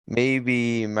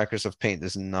maybe Microsoft Paint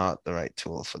is not the right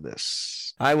tool for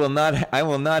this. I will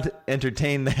not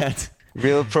entertain that.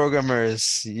 Real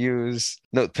programmers use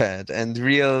Notepad and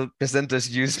real presenters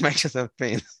use Microsoft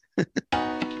Paint.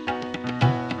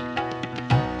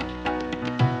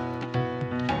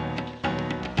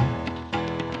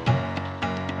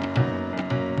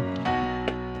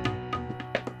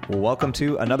 Welcome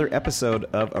to another episode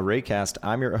of ArrayCast.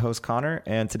 I'm your host, Connor,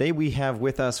 and today we have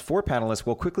with us four panelists.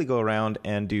 We'll quickly go around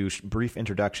and do brief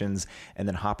introductions and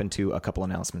then hop into a couple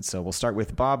announcements. So we'll start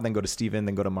with Bob, then go to Stephen,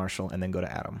 then go to Marshall, and then go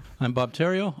to Adam. I'm Bob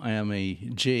Terrio. I am a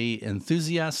J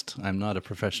enthusiast. I'm not a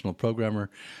professional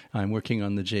programmer. I'm working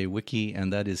on the J Wiki,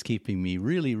 and that is keeping me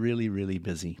really, really, really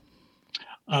busy.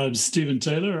 I'm Stephen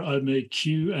Taylor. I'm a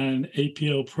Q and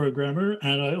APL programmer,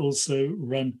 and I also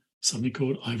run something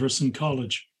called Iverson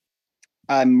College.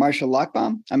 I'm Marshall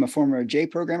Lockbaum. I'm a former J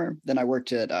programmer. Then I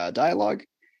worked at Dialog,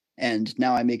 and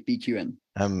now I make BQN.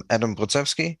 I'm Adam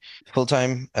Brudzewski,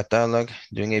 full-time at Dialog,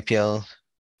 doing APL,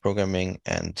 programming,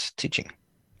 and teaching.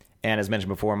 And as mentioned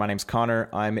before, my name's Connor.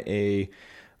 I'm a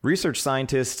research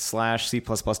scientist / C++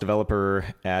 developer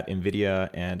at NVIDIA,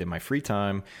 and in my free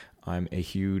time, I'm a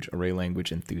huge array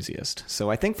language enthusiast. So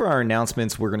I think for our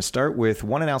announcements, we're going to start with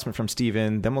one announcement from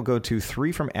Stephen, then we'll go to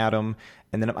three from Adam,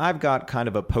 and then I've got kind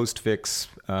of a post-fix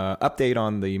update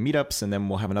on the meetups, and then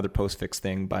we'll have another post-fix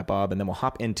thing by Bob, and then we'll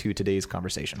hop into today's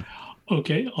conversation.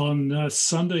 Okay, on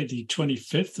Sunday, the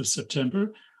 25th of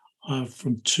September,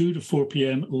 from 2 to 4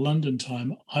 p.m. London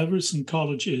time, Iverson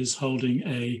College is holding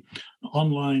an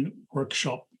online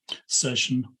workshop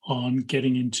session on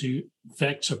getting into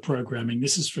vector programming.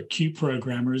 This is for Q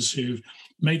programmers who've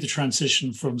made the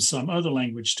transition from some other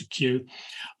language to Q,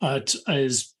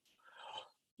 is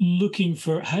looking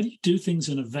for how do you do things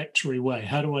in a vectory way?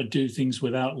 How do I do things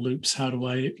without loops? How do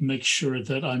I make sure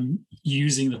that I'm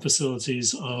using the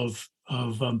facilities of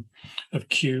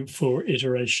Q for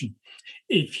iteration?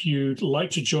 If you'd like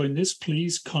to join this,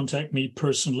 please contact me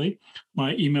personally.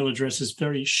 My email address is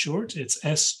very short. It's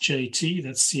sjt,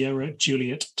 that's Sierra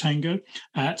Juliet Tango,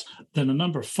 at then the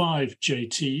number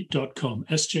 5jt.com,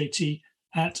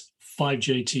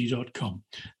 sjt@5jt.com.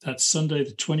 That's Sunday,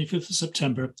 the 25th of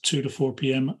September, 2 to 4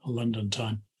 p.m. London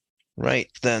time.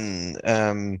 Right, then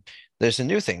there's a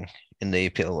new thing in the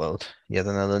APL world, yet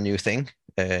another new thing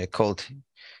called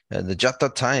the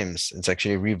Jot.Times. It's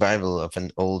actually a revival of an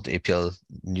old APL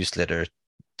newsletter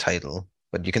title,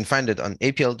 but you can find it on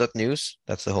apl.news.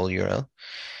 That's the whole URL.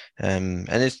 And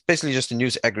it's basically just a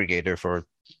news aggregator for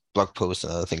blog posts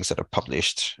and other things that are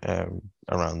published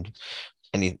around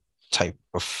any type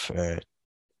of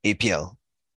APL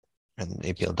and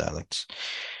APL dialects.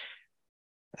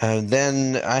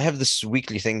 Then I have this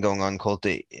weekly thing going on called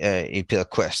the APL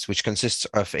Quest, which consists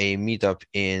of a meetup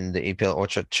in the APL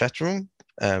Orchard chat room.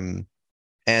 And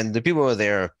the people are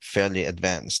there fairly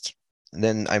advanced. And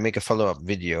then I make a follow-up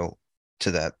video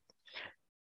to that.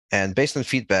 And based on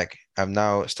feedback, I've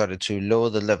now started to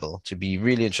lower the level to be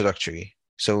really introductory.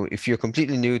 So if you're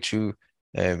completely new to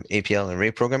APL and array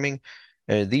programming,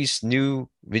 these new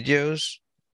videos,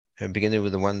 beginning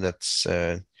with the one that's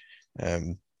the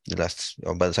last,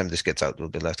 or by the time this gets out, will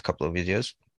be the last couple of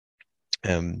videos.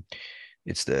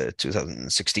 It's the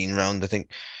 2016 round, I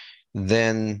think.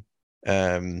 Then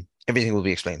everything will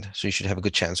be explained, so you should have a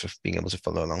good chance of being able to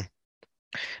follow along.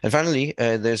 And finally,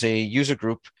 there's a user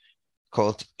group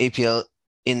called APL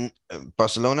in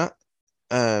Barcelona,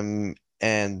 and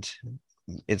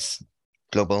it's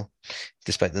global,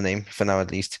 despite the name, for now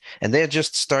at least. And they're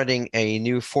just starting a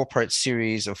new 4-part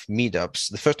series of meetups.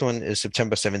 The first one is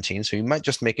September 17th, so you might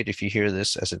just make it if you hear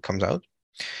this as it comes out.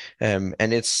 And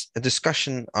it's a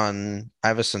discussion on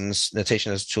Iverson's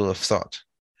notation as a tool of thought.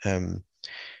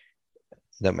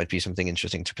 That might be something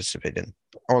interesting to participate in.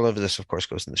 All of this, of course,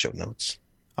 goes in the show notes.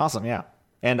 Awesome, yeah.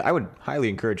 And I would highly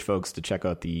encourage folks to check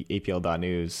out the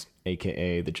apl.news,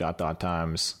 aka the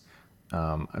Jot.Times.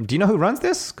 Do you know who runs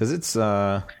this? Because it's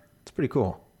pretty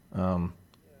cool.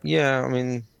 Yeah, I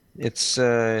mean, it's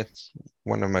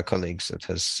one of my colleagues that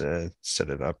has set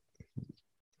it up.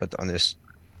 But on this,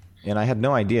 and I had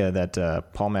no idea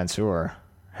that Paul Mansour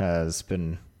has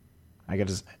been, I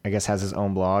guess, has his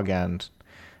own blog and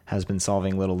has been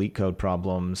solving little LeetCode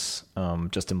problems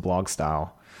just in blog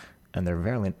style. And they're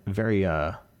very, very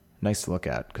nice to look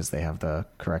at because they have the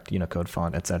correct Unicode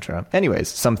font, etc. Anyways,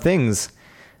 some things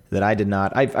that I did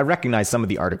not... I recognize some of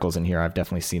the articles in here. I've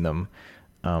definitely seen them,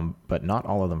 but not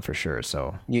all of them for sure.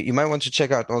 So you might want to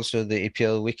check out also the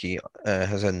APL Wiki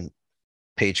has a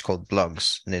page called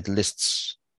blogs, and it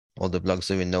lists all the blogs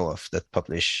that we know of that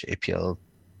publish APL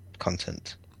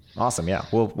content. Awesome. Yeah.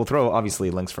 We'll throw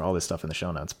obviously links for all this stuff in the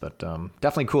show notes, but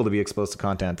definitely cool to be exposed to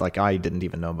content like I didn't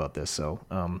even know about this. So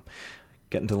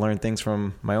getting to learn things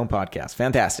from my own podcast.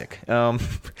 Fantastic.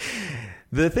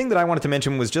 The thing that I wanted to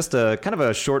mention was just a kind of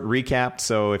a short recap.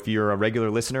 So if you're a regular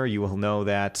listener, you will know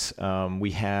that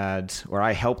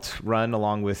I helped run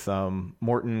along with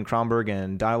Morten Kronberg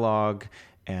and Dialogue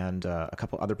and a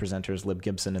couple other presenters, Lib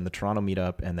Gibson in the Toronto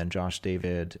meetup, and then Josh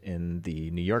David in the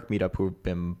New York meetup, who've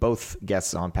been both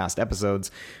guests on past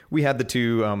episodes. We had the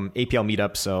two APL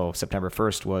meetups, so September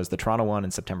 1st was the Toronto one,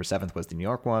 and September 7th was the New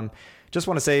York one. Just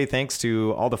want to say thanks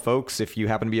to all the folks. If you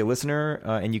happen to be a listener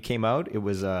and you came out, it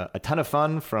was a ton of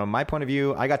fun from my point of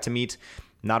view. I got to meet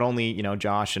not only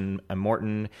Josh and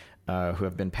Morten, who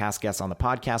have been past guests on the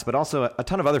podcast, but also a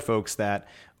ton of other folks that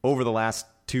over the last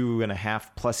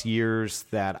 2.5+ years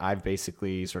that I've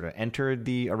basically sort of entered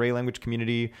the array language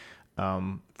community.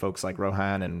 Folks like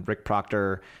Rohan and Rick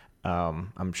Proctor.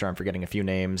 I'm sure I'm forgetting a few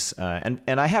names. And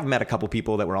I have met a couple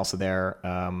people that were also there.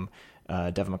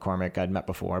 Devin McCormick I'd met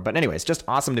before. But anyways, just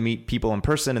awesome to meet people in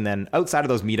person. And then outside of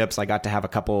those meetups, I got to have a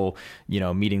couple,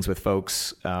 meetings with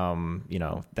folks,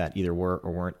 that either were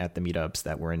or weren't at the meetups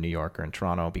that were in New York or in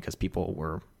Toronto because people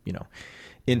were,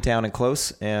 in town and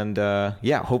close. And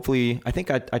hopefully, I think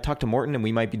I talked to Morten and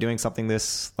we might be doing something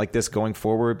like this going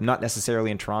forward, not necessarily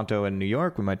in Toronto and New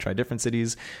York. We might try different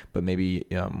cities, but maybe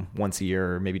once a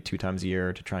year or maybe 2 times a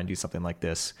year to try and do something like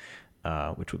this,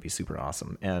 which would be super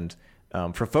awesome. And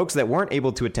for folks that weren't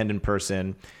able to attend in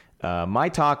person, my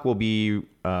talk will be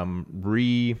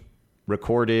re-recorded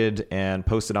and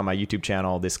posted on my YouTube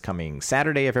channel this coming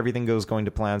Saturday if everything goes going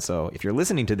to plan. So if you're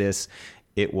listening to this,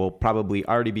 it will probably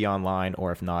already be online,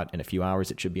 or if not, in a few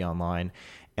hours, it should be online.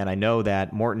 And I know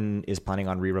that Morten is planning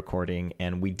on re-recording,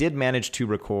 and we did manage to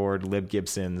record Lib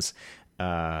Gibson's,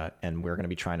 and we're going to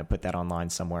be trying to put that online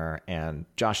somewhere. And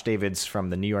Josh Davids from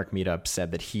the New York meetup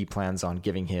said that he plans on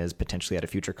giving his potentially at a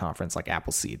future conference like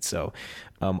Appleseed. So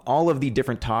all of the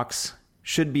different talks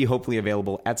should be hopefully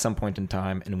available at some point in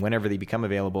time. And whenever they become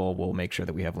available, we'll make sure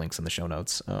that we have links in the show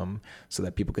notes so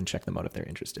that people can check them out if they're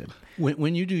interested.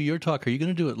 When you do your talk, are you going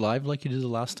to do it live like you did the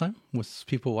last time with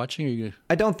people watching? Or are you gonna...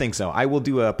 I don't think so. I will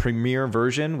do a premiere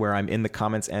version where I'm in the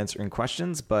comments answering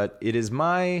questions, but it is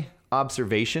my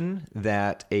observation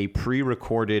that a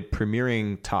pre-recorded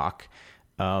premiering talk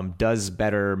does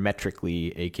better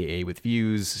metrically, aka with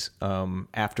views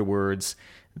afterwards,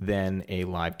 than a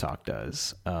live talk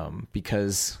does,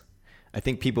 because I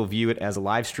think people view it as a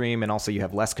live stream, and also you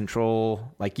have less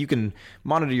control. Like, you can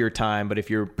monitor your time, but if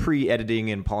you're pre-editing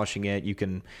and polishing it, you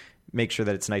can make sure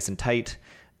that it's nice and tight.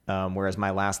 Whereas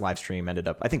my last live stream ended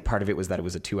up, I think part of it was that it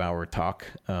was a 2-hour talk,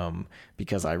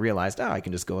 because I realized, I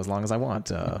can just go as long as I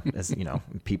want. As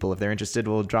people, if they're interested,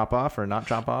 will drop off or not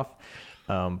drop off.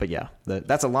 But yeah,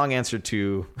 that's a long answer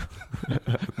to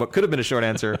what could have been a short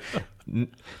answer.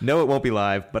 No, it won't be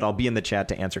live, but I'll be in the chat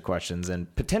to answer questions.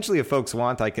 And potentially, if folks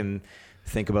want, I can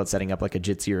think about setting up like a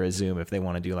Jitsi or a Zoom if they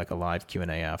want to do like a live Q&A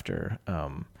after,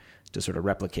 to sort of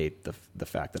replicate the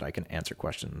fact that I can answer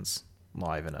questions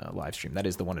live in a live stream. That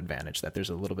is the one advantage, that there's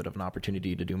a little bit of an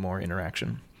opportunity to do more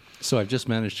interaction. So I've just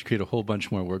managed to create a whole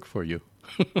bunch more work for you.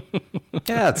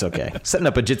 Yeah, it's okay. Setting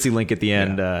up a Jitsi link at the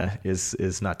end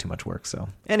is not too much work. So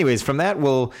anyways, from that,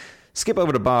 we'll skip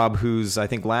over to Bob, whose, I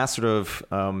think, last sort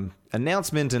of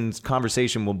announcement and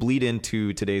conversation will bleed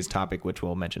into today's topic, which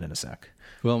we'll mention in a sec.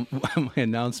 Well, my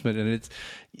announcement, and it's,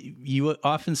 you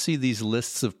often see these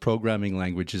lists of programming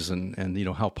languages and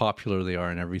how popular they are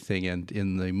and everything. And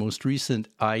in the most recent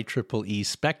IEEE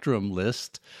Spectrum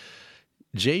list,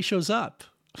 J shows up.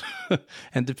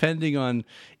 And depending on,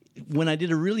 when I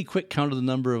did a really quick count of the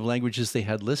number of languages they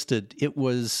had listed, it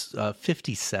was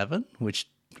 57, which,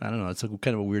 I don't know, it's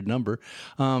kind of a weird number.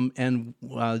 And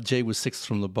J was 6th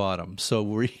from the bottom. So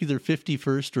we're either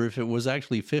 51st, or if it was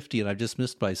actually 50 and I've just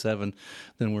missed by 7,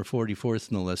 then we're 44th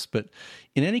in the list. But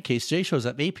in any case, J shows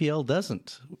up, APL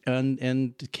doesn't,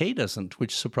 and K doesn't,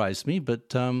 which surprised me.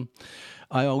 But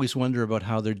I always wonder about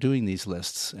how they're doing these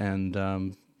lists. And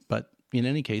but in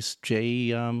any case,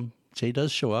 J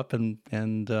does show up, and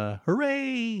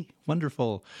hooray,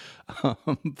 wonderful.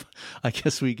 I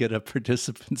guess we get a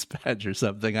participant's badge or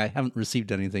something. I haven't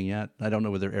received anything yet. I don't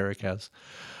know whether Eric has.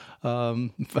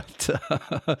 But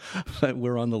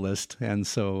we're on the list. And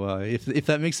so if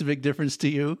that makes a big difference to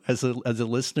you as a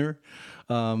listener,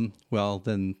 well,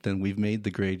 then we've made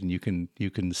the grade, and you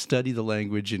can study the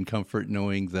language in comfort,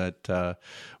 knowing that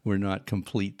we're not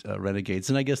complete renegades.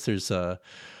 And I guess there's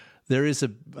there is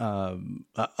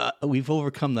we've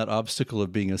overcome that obstacle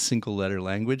of being a single letter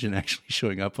language and actually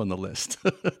showing up on the list,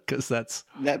 because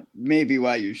that may be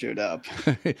why you showed up.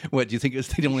 What do you think?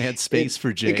 They only had space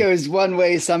for J? It goes one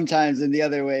way sometimes and the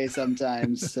other way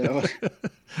sometimes. So,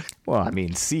 well, I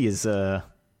mean, C is on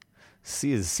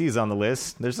the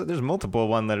list. There's multiple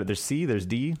one letter. There's C, there's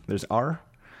D, there's R.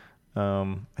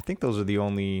 I think those are the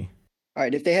only. All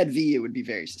right, if they had V, it would be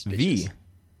very suspicious. V.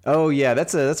 Oh yeah,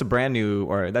 that's a brand new,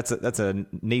 or that's a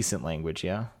nascent language,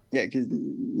 yeah. Yeah, because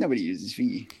nobody uses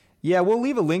V. Yeah, we'll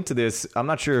leave a link to this. I'm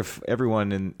not sure if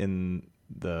everyone in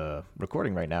the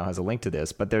recording right now has a link to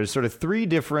this, but there's sort of 3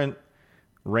 different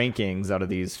rankings out of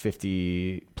these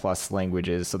 50 plus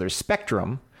languages. So there's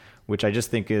Spectrum, which I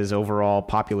just think is overall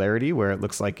popularity, where it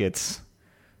looks like it's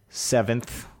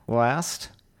 7th last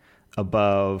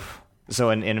above. So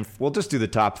and we'll just do the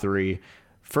top 3.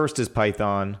 First is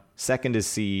Python, second is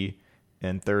C,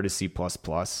 and third is C++.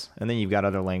 And then you've got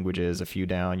other languages, a few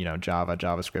down, Java,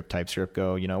 JavaScript, TypeScript,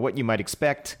 Go, what you might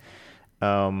expect.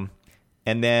 And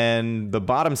then the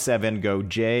bottom 7 go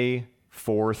J,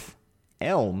 4th,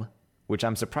 Elm, which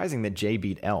I'm surprising that J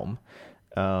beat Elm,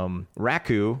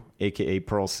 Raku, aka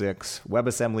Perl 6,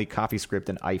 WebAssembly, CoffeeScript,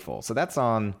 and Eiffel. So that's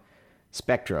on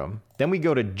Spectrum. Then we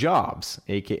go to Jobs,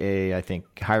 aka I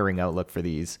think Hiring Outlook for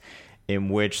these, in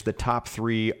which the top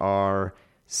 3 are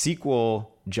SQL,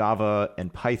 Java,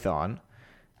 and Python.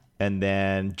 And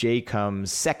then J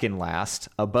comes second last,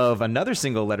 above another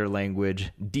single letter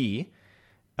language, D.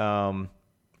 And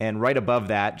right above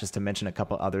that, just to mention a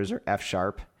couple others, are F#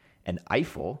 and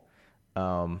Eiffel.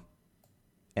 And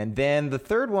then the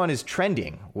third one is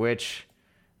Trending, which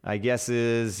I guess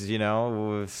is,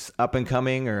 up and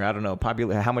coming, or I don't know,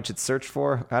 popular, how much it's searched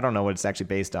for. I don't know what it's actually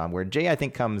based on, where J, I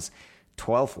think, comes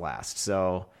 12th last.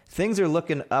 So things are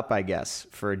looking up, I guess,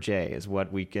 for J is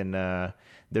what we can.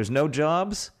 There's no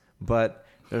jobs, but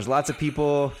there's lots of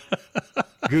people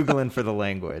Googling for the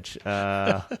language.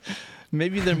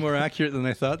 Maybe they're more accurate than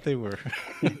I thought they were.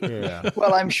 Yeah.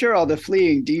 Well, I'm sure all the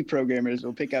fleeing D programmers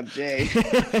will pick up J.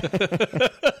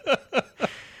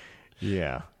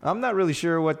 Yeah. I'm not really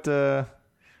sure what to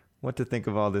think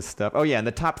of all this stuff. Oh, yeah. And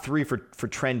the top 3 for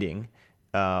Trending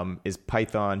is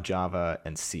Python, Java,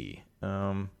 and C.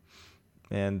 Any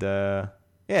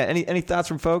thoughts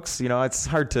from folks? It's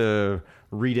hard to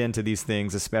read into these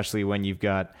things, especially when you've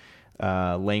got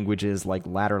languages like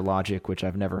ladder logic, which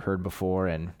I've never heard before,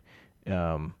 and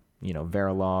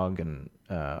Verilog, and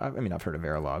I've heard of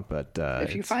Verilog, but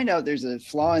if you find out there's a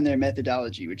flaw in their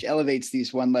methodology which elevates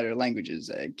these one-letter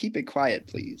languages, keep it quiet,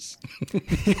 please.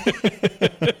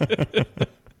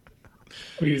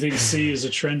 Or you think C is a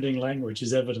trending language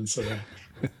is evidence of that?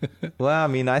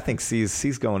 Well, I think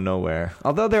C's going nowhere.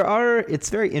 Although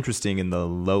it's very interesting in the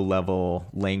low-level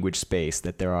language space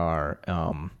that there are.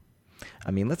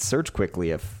 Let's search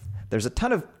quickly. If there's a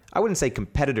ton of, I wouldn't say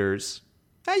competitors.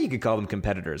 You could call them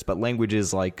competitors, but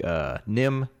languages like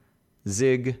Nim,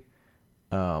 Zig.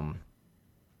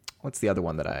 What's the other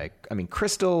one that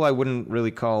Crystal, I wouldn't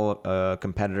really call a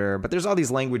competitor, but there's all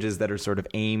these languages that are sort of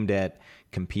aimed at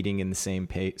competing in the same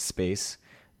space.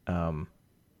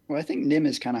 Well, I think Nim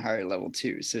is kind of higher level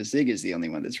too. So Zig is the only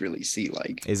one that's really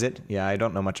C-like. Is it? Yeah, I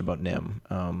don't know much about Nim.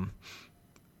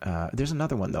 There's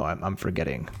another one though I'm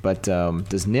forgetting. But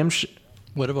does Nim?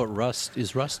 What about Rust?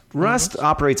 Is Rust? Rust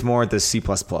operates more at the C++.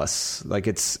 Like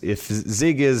if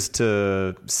Zig is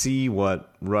to C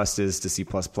what Rust is to C++,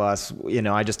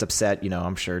 I just upset,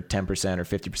 I'm sure 10% or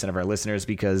 50% of our listeners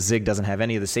because Zig doesn't have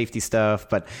any of the safety stuff.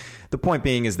 But the point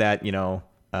being is that,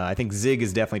 I think Zig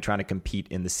is definitely trying to compete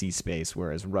in the C space,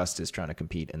 whereas Rust is trying to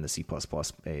compete in the C++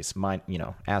 space.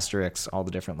 Asterix, all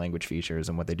the different language features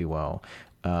and what they do well.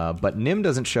 But Nim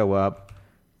doesn't show up.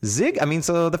 Zig,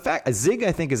 Zig,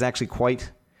 I think, is actually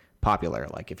quite popular.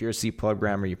 Like, if you're a C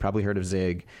programmer, you've probably heard of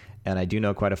Zig. And I do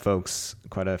know quite a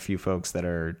few folks that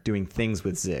are doing things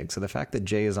with Zig. So the fact that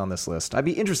J is on this list, I'd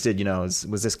be interested, was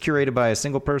this curated by a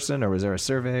single person, or was there a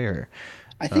survey, or...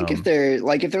 I think if they're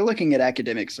looking at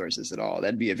academic sources at all,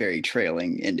 that'd be a very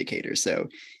trailing indicator. So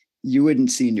you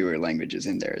wouldn't see newer languages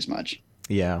in there as much.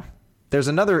 Yeah. There's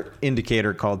another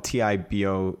indicator called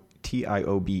TIOBE,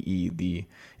 the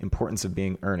importance of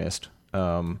being earnest.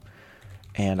 And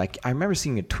I remember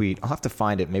seeing a tweet. I'll have to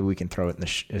find it. Maybe we can throw it in the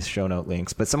show note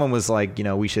links. But someone was like,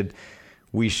 we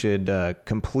should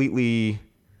completely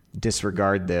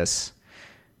disregard this.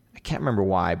 I can't remember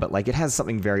why, but it has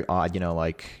something very odd,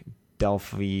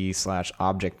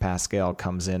 Delphi/Object Pascal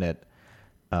comes in at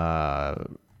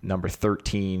number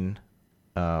 13,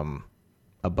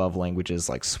 above languages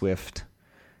like Swift,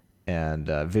 and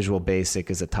Visual Basic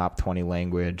is a top 20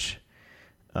 language.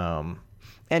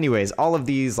 Anyways, all of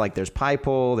these, like there's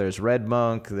PyPole, there's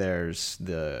RedMonk, there's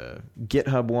the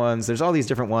GitHub ones, there's all these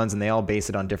different ones, and they all base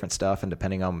it on different stuff. And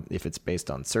depending on if it's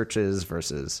based on searches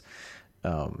versus,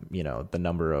 the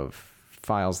number of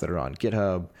files that are on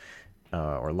GitHub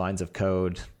or lines of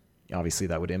code, obviously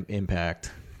that would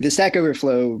impact. The Stack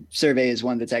Overflow survey is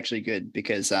one that's actually good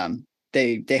because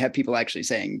they have people actually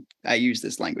saying, I use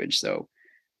this language. So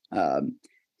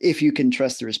if you can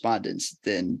trust the respondents,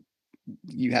 then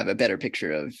you have a better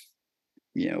picture of,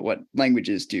 what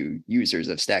languages do users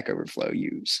of Stack Overflow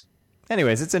use.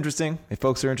 Anyways, it's interesting. If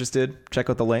folks are interested, check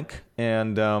out the link.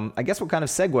 And I guess we'll kind of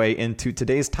segue into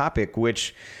today's topic,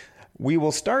 which we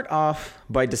will start off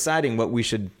by deciding what we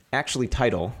should actually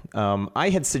title. I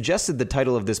had suggested the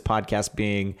title of this podcast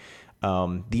being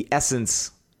The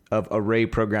Essence of Array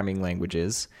Programming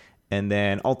Languages. And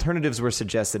then alternatives were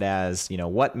suggested as,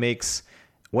 what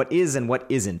is and what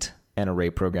isn't an array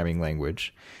programming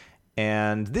language.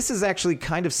 And this is actually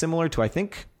kind of similar to, I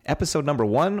think, episode number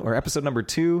 1 or episode number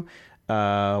 2.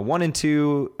 1 and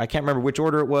 2, I can't remember which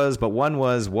order it was, but one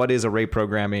was what is array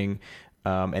programming,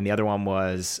 and the other one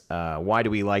was why do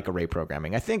we like array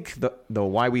programming. I think the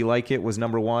why we like it was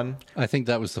number 1. I think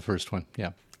that was the first one,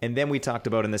 yeah. And then we talked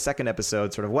about in the second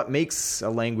episode sort of what makes a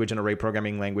language an array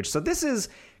programming language. So this is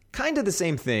kind of the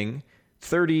same thing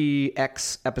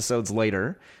 30x episodes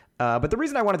later. But the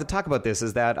reason I wanted to talk about this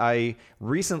is that I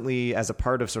recently, as a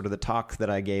part of sort of the talk that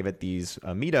I gave at these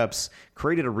meetups,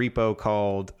 created a repo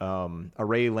called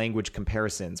Array Language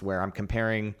Comparisons, where I'm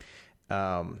comparing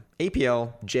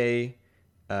APL, J,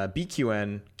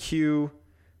 BQN, Q,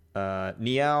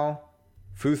 Nial,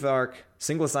 Futhark,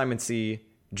 Single Assignment C,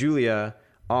 Julia,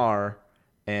 R,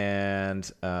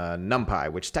 and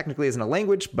NumPy, which technically isn't a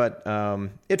language, but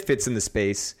it fits in the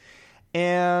space.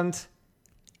 And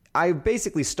I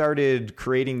basically started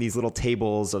creating these little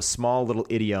tables of small little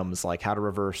idioms, like how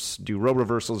to do row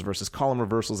reversals versus column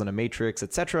reversals in a matrix,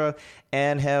 etc.,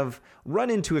 and have run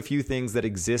into a few things that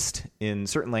exist in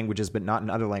certain languages but not in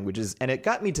other languages. And it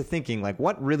got me to thinking, like,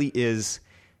 what really is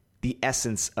the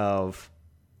essence of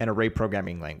an array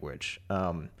programming language?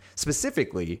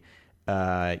 Specifically,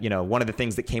 one of the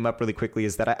things that came up really quickly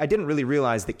is that I didn't really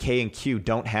realize that K and Q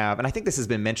don't have, and I think this has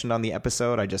been mentioned on the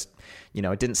episode, I just,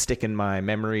 it didn't stick in my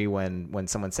memory when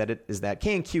someone said it, is that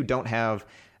K and Q don't have,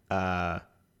 I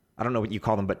don't know what you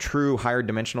call them, but true higher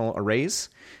dimensional arrays.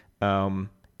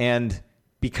 And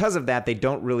because of that, they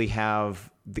don't really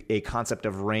have a concept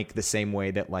of rank the same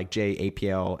way that like J,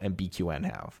 APL, and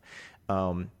BQN have.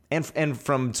 And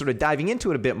from sort of diving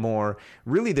into it a bit more,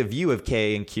 really the view of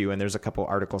K and Q, and there's a couple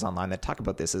articles online that talk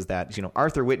about this, is that,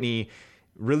 Arthur Whitney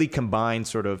really combined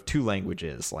sort of two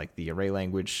languages, like the array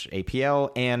language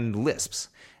APL and Lisps.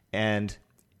 And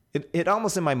it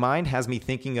almost in my mind has me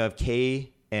thinking of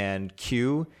K and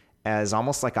Q as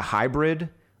almost like a hybrid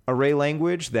array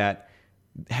language that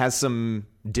has some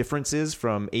differences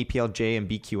from APL, J, and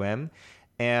BQM.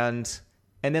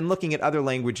 And then looking at other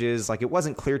languages, like it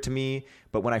wasn't clear to me,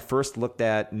 but when I first looked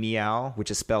at Nial, which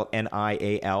is spelled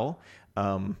Nial,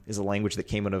 is a language that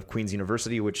came out of Queen's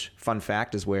University, which, fun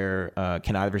fact, is where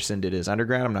Ken Iverson did his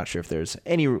undergrad. I'm not sure if there's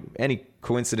any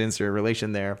coincidence or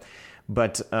relation there.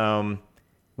 But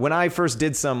when I first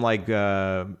did some like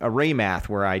array math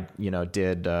where I,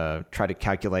 did try to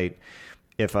calculate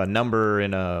if a number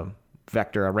in a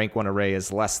vector, a rank 1 array,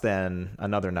 is less than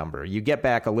another number, you get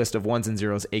back a list of ones and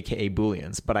zeros, aka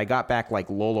booleans. But I got back like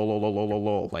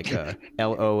lol, like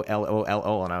LO,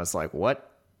 and I was like,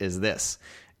 what is this?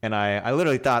 And I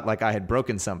literally thought like I had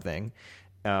broken something.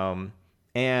 And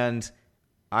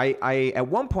I at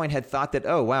one point had thought that,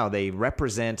 oh wow, they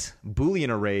represent Boolean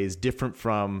arrays different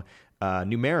from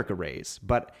numeric arrays.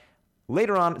 But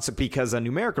later on, it's because a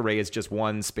numeric array is just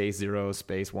 1 space 0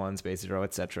 space 1 space 0,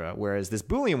 etc. Whereas this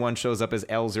Boolean one shows up as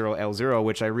L0 L0,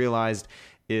 which I realized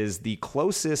is the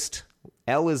closest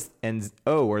and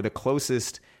O are the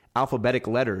closest alphabetic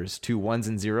letters to ones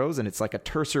and zeros, and it's like a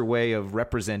terser way of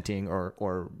representing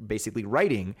or basically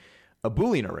writing a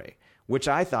Boolean array, which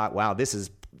I thought, wow, this is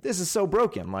so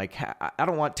broken. Like, I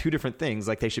don't want two different things.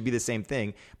 Like, they should be the same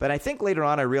thing. But I think later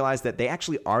on I realized that they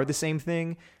actually are the same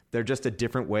thing. They're just a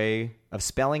different way of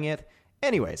spelling it.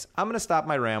 Anyways, I'm going to stop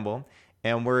my ramble,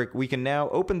 and we can now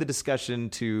open the discussion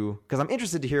to, because I'm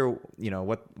interested to hear,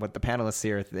 what the panelists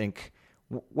here think.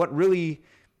 What really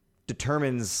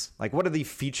determines, like, what are the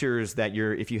features that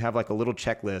if you have like a little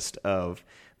checklist of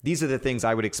these are the things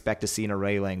I would expect to see in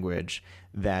array language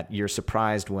that you're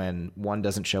surprised when one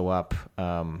doesn't show up.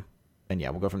 And yeah,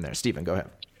 we'll go from there. Stephen, go ahead.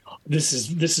 This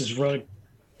is right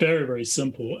very, very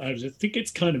simple. I think it's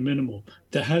kind of minimal.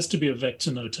 There has to be a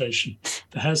vector notation.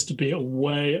 There has to be a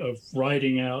way of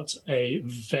writing out a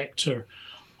vector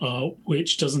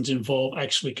which doesn't involve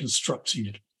actually constructing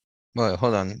it. Well,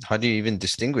 hold on. How do you even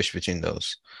distinguish between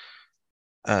those?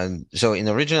 And so in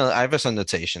original Iverson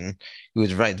notation, you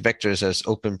would write vectors as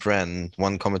open paren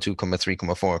 1, 2, 3,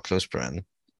 4, close paren.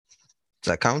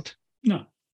 Does that count? No.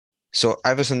 So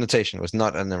Iverson notation was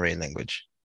not an array language.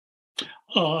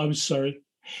 Oh, I'm sorry.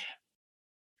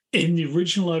 In the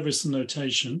original Iverson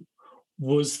notation,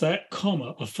 was that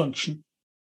comma a function?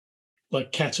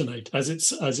 Like catenate, as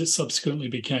it subsequently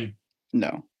became?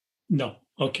 No. No.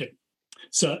 Okay.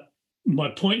 So my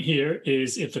point here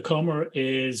is if the comma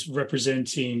is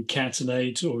representing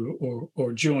catenate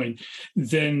or join,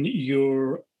 then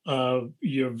your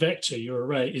vector, your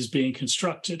array, is being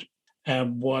constructed.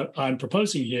 And what I'm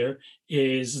proposing here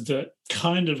is that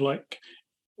kind of like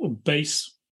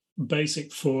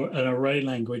basic for an array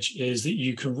language is that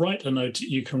you can write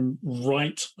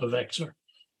a vector.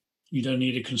 You don't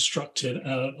need to construct it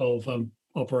out of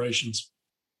operations.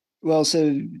 Well,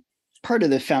 so part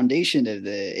of the foundation of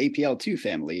the APL2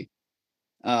 family,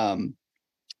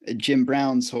 Jim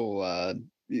Brown's whole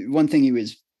one thing he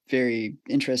was very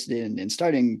interested in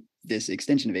starting this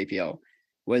extension of APL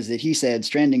was that he said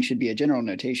stranding should be a general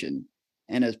notation.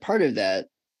 And as part of that,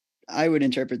 I would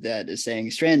interpret that as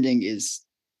saying stranding is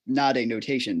not a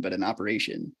notation, but an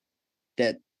operation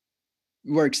that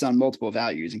works on multiple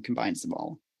values and combines them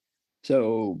all.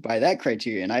 So by that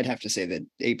criterion, I'd have to say that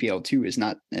APL2 is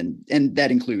not, and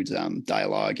that includes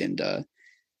dialogue and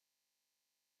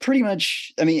pretty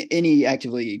much, I mean, any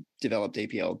actively developed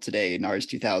APL today, NARS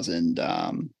 2000.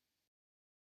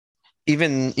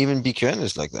 Even BQN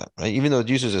is like that, right? Even though it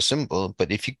uses a symbol,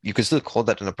 but if you could still call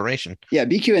that an operation. Yeah,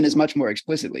 BQN is much more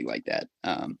explicitly like that.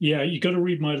 Yeah, you got to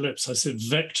read my lips. I said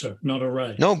vector, not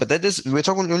array. No, but we're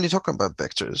only talking about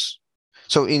vectors.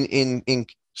 So in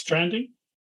stranding,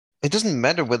 it doesn't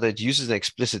matter whether it uses an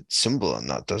explicit symbol or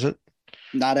not, does it?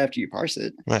 Not after you parse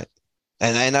it. Right.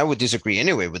 And I would disagree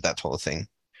anyway with that whole thing.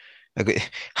 Okay.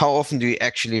 How often do you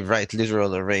actually write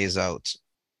literal arrays out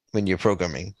when you're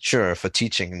programming? Sure, for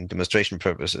teaching and demonstration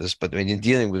purposes, but when you're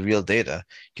dealing with real data,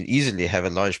 you can easily have a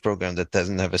large program that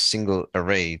doesn't have a single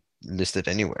array listed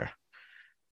anywhere.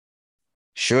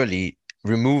 Surely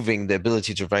removing the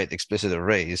ability to write explicit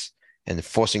arrays and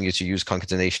forcing you to use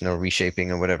concatenation or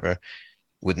reshaping or whatever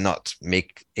would not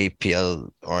make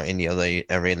APL or any other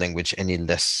array language any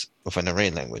less of an array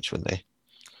language, would they?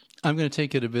 I'm going to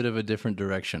take it a bit of a different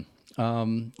direction.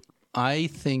 I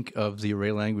think of the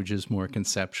array languages more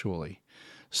conceptually.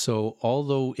 So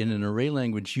although in an array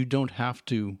language you don't have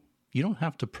to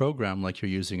program like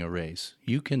you're using arrays.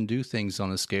 You can do things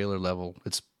on a scalar level.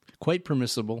 It's quite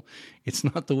permissible. It's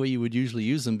not the way you would usually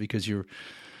use them because you're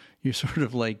sort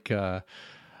of like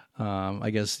I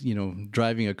guess,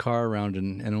 driving a car around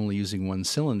and only using one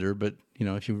cylinder. But,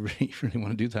 if you really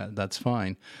want to do that, that's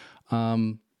fine.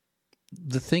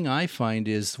 The thing I find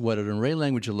is what an array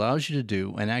language allows you to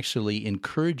do and actually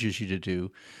encourages you to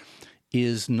do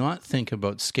is not think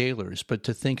about scalars, but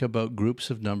to think about groups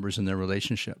of numbers and their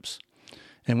relationships.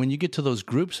 And when you get to those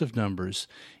groups of numbers,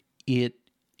 you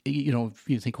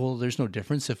think, well, there's no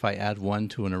difference. If I add 1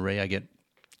 to an array, I get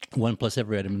 1 plus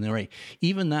every item in the array.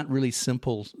 Even that really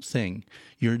simple thing,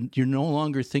 you're no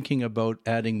longer thinking about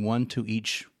adding 1 to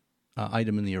each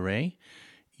item in the array.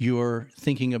 You're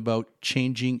thinking about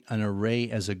changing an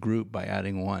array as a group by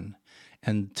adding 1.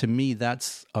 And to me,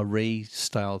 that's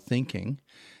array-style thinking.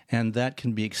 And that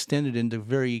can be extended into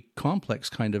very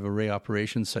complex kind of array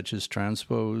operations such as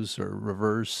transpose or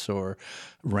reverse or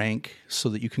rank so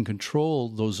that you can control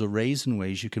those arrays in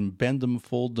ways you can bend them,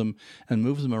 fold them, and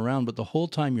move them around. But the whole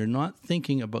time you're not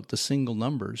thinking about the single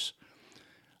numbers.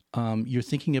 You're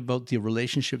thinking about the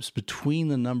relationships between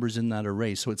the numbers in that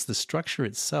array. So it's the structure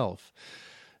itself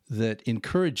that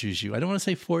encourages you. I don't want to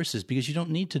say forces because you don't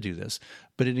need to do this,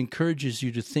 but it encourages you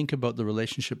to think about the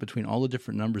relationship between all the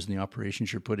different numbers and the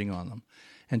operations you're putting on them.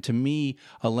 And to me,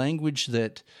 a language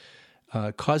that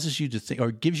causes you to think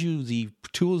or gives you the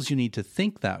tools you need to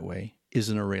think that way is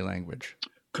an array language.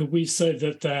 Could we say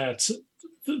that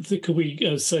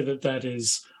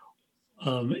is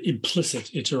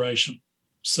implicit iteration?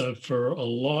 So for a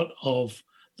lot of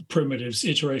the primitives,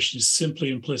 iteration is simply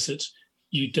implicit.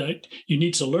 You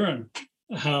need to learn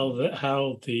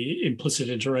how the implicit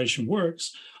iteration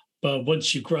works, but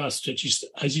once you grasp it,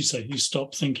 as you say, you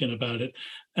stop thinking about it.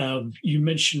 You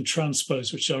mentioned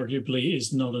transpose, which arguably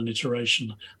is not an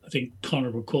iteration. I think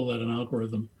Connor would call that an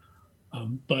algorithm,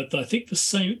 but I think the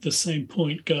same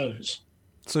point goes.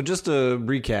 So just to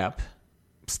recap,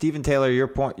 Stephen Taylor,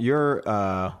 your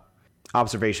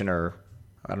observation, or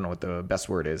I don't know what the best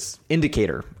word is,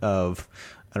 indicator of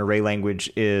an array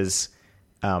language is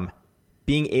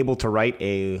being able to write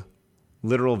a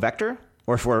literal vector,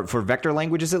 or for vector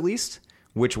languages at least,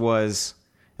 which was,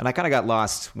 and I kind of got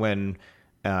lost when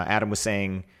Adam was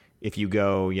saying if you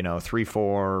go,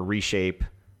 3-4 reshape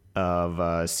of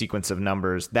a sequence of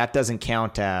numbers, that doesn't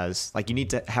count as, like, you need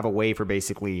to have a way for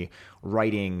basically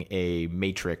writing a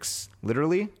matrix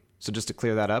literally. So just to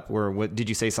clear that up, or what, did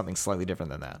you say something slightly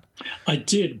different than that? I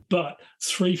did, but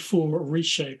 3-4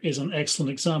 reshape is an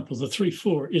excellent example. The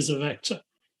 3-4 is a vector,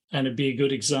 and it'd be a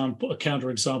good example, a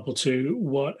counterexample to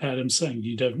what Adam's saying.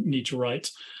 You don't need to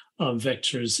write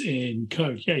vectors in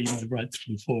code. Yeah, you need to write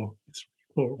 3-4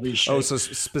 reshape. Oh, so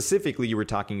specifically you were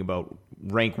talking about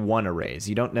rank 1 arrays.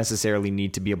 You don't necessarily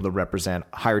need to be able to represent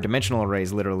higher dimensional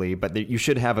arrays literally, but you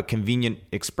should have a convenient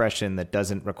expression that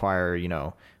doesn't require,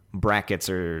 brackets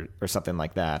or something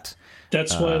like that.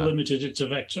 That's why I limited it to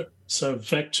vector. So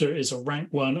vector is a rank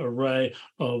 1 array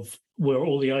of where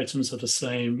all the items are the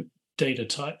same data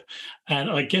type. And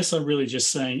I guess I'm really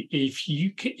just saying, if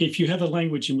you have a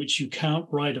language in which you can't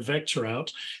write a vector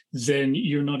out, then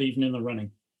you're not even in the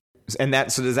running. And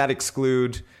so does that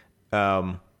exclude,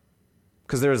 because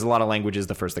there's a lot of languages,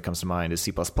 the first that comes to mind is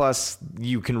C++.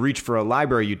 You can reach for a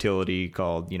library utility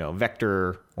called,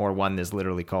 vector, or one that's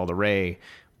literally called array,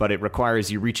 but it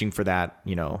requires you reaching for that,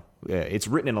 it's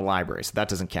written in a library, so that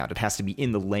doesn't count. It has to be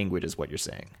in the language is what you're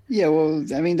saying. Yeah, well,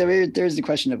 I mean, there's the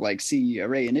question of like C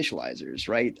array initializers,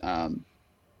 right?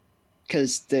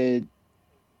 Because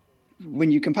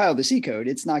when you compile the C code,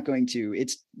 it's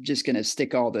just going to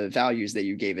stick all the values that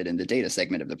you gave it in the data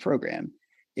segment of the program.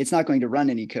 It's not going to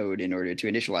run any code in order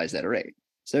to initialize that array.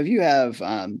 So if you have,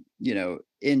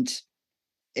 int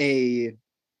a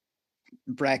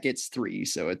brackets 3,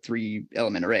 so a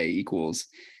 3-element array equals,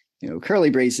 curly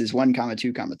braces 1,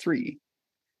 2, 3.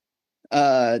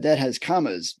 That has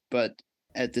commas, but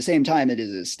at the same time, it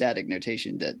is a static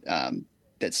notation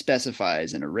that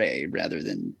specifies an array rather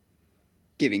than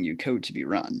giving you code to be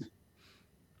run.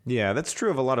 Yeah, that's true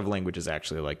of a lot of languages,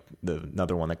 actually. Like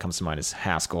another one that comes to mind is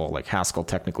Haskell. Like Haskell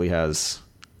technically has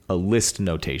a list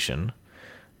notation,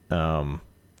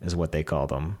 is what they call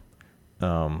them.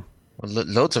 Well,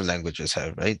 loads of languages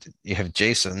have, right? You have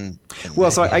JSON. Well,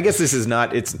 so I guess this is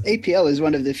not. It's APL is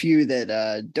one of the few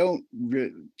that don't,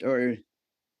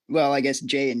 I guess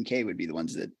J and K would be the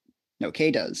ones that. No, K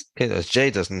does. K does. J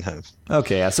doesn't have.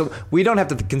 Okay, yeah. So we don't have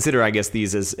to consider, I guess,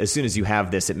 these as soon as you have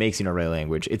this, it makes you an array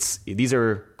language. These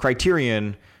are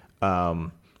criterion,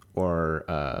 criterion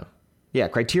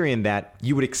that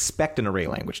you would expect an array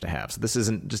language to have. So this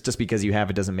isn't just because you have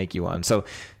it doesn't make you one. So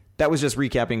that was just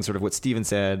recapping sort of what Stephen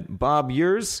said. Bob,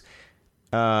 yours,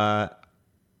 similar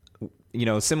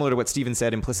to what Stephen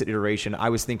said, implicit iteration.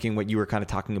 I was thinking what you were kind of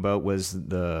talking about was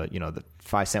the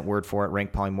 5-cent word for it,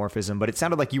 rank polymorphism. But it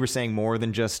sounded like you were saying more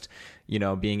than just,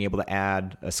 being able to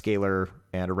add a scalar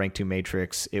and a rank 2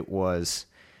 matrix. It was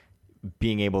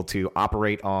being able to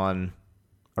operate on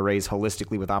arrays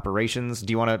holistically with operations.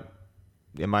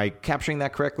 Am I capturing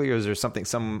that correctly, or is there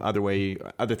some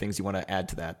other things you want to add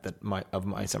to that of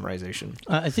my summarization?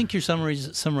 I think your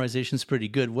summarization is pretty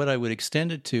good. What I would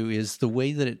extend it to is the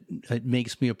way that it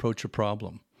makes me approach a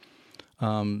problem.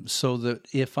 So that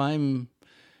if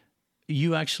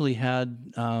you actually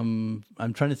had, I'm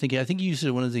trying to think. I think you used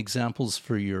one of the examples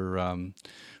for your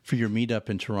meetup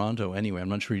in Toronto. Anyway, I'm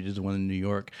not sure you did the one in New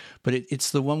York, but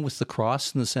it's the one with the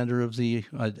cross in the center of the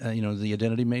the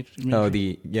identity matrix. Oh,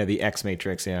 the X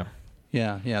matrix, yeah.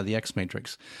 Yeah, the X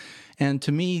matrix. And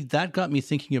to me, that got me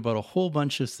thinking about a whole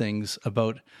bunch of things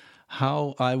about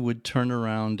how I would turn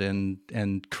around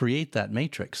and create that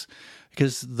matrix.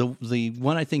 Because the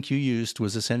one I think you used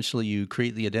was essentially you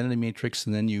create the identity matrix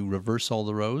and then you reverse all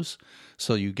the rows.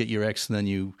 So you get your X and then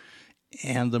you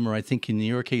and them, or I think in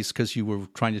your case, because you were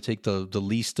trying to take the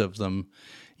least of them,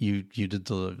 you did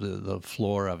the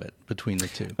floor of it between the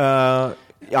two.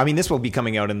 This will be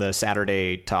coming out in the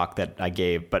Saturday talk that I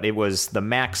gave, but it was the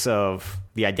max of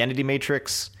the identity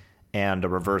matrix and a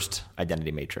reversed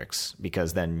identity matrix,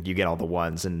 because then you get all the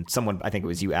ones. And someone, I think it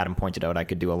was you, Adam, pointed out I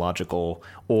could do a logical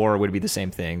or would be the same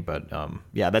thing. But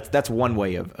that's one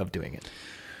way of doing it.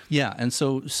 Yeah, and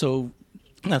so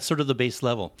that's sort of the base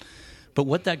level. But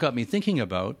what that got me thinking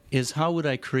about is how would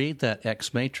I create that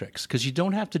X matrix? Because you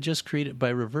don't have to just create it by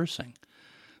reversing.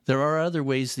 There are other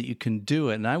ways that you can do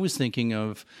it. And I was thinking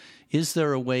of, is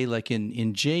there a way like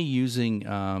in J using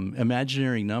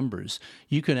imaginary numbers,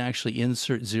 you can actually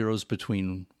insert zeros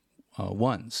between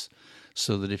ones.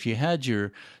 So that if you had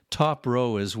your top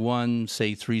row as 1,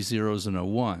 say 3 zeros and a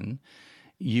 1,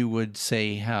 you would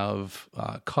say have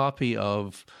a copy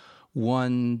of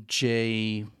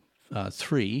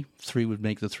 1J3, 3 would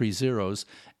make the 3 zeros,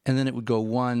 and then it would go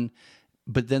 1,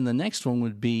 but then the next one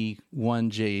would be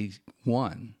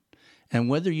 1J1. And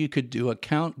whether you could do a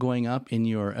count going up in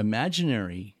your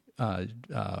imaginary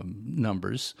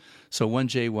numbers, so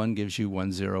 1J1 gives you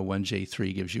 10,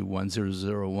 1J3 gives you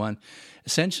 1001.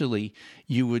 Essentially,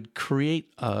 you would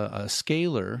create a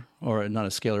scalar, or not a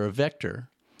scalar, a vector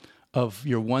of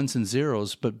your ones and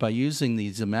zeros, but by using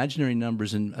these imaginary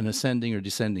numbers in an ascending or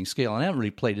descending scale. And I haven't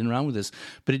really played around with this,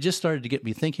 but it just started to get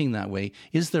me thinking that way.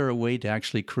 Is there a way to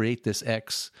actually create this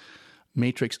X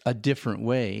matrix a different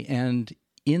way? And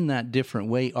in that different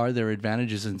way, are there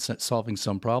advantages in solving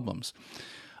some problems?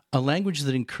 A language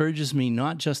that encourages me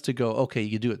not just to go, okay,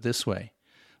 you do it this way,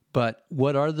 but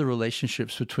what are the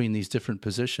relationships between these different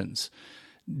positions?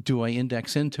 Do I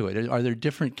index into it? Are there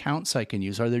different counts I can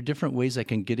use? Are there different ways I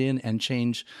can get in and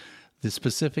change the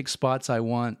specific spots I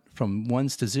want from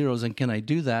ones to zeros? And can I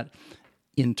do that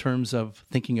in terms of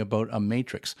thinking about a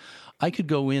matrix? I could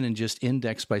go in and just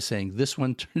index by saying this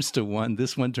one turns to 1,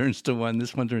 this one turns to 1,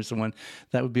 this one turns to 1.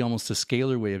 That would be almost a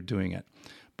scalar way of doing it.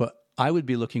 But I would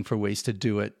be looking for ways to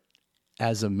do it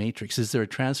as a matrix. Is there a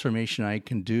transformation I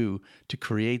can do to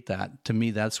create that? To me,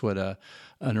 that's what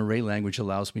an array language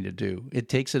allows me to do. It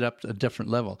takes it up to a different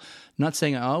level. Not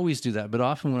saying I always do that, but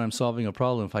often when I'm solving a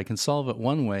problem, if I can solve it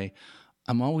one way,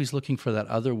 I'm always looking for that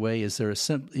other way. Is there a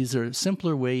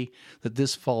simpler way that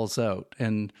this falls out?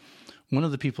 And one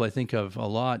of the people I think of a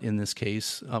lot in this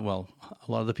case, a lot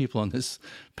of the people on this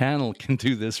panel can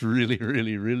do this really,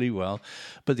 really, really well.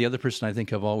 But the other person I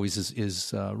think of always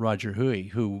is Roger Huey,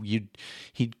 who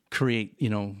he'd create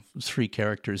 3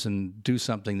 characters and do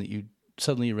something that you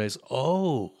suddenly realize,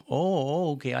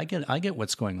 okay, I get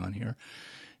what's going on here.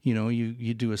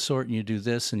 You do a sort and you do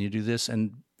this and you do this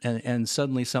and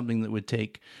suddenly something that would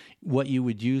take what you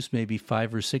would use maybe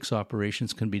 5 or 6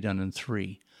 operations can be done in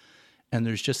 3. And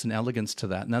there's just an elegance to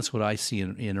that. And that's what I see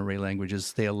in array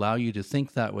languages. They allow you to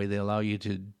think that way. They allow you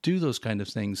to do those kind of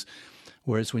things.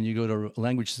 Whereas when you go to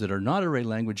languages that are not array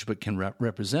language but can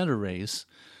represent arrays,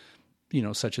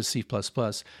 such as C++,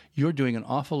 you're doing an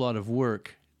awful lot of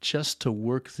work just to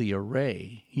work the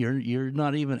array. You're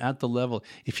not even at the level.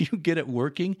 If you get it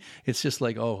working, it's just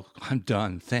like, oh, I'm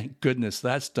done. Thank goodness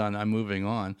that's done. I'm moving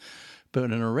on.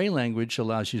 But an array language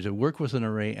allows you to work with an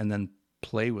array and then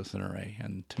play with an array.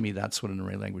 And to me, that's what an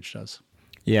array language does.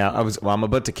 Yeah, I'm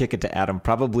about to kick it to Adam.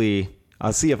 Probably,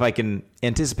 I'll see if I can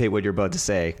anticipate what you're about to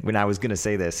say. When I was going to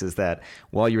say this is that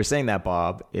while you were saying that,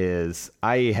 Bob,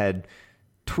 I had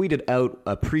tweeted out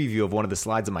a preview of one of the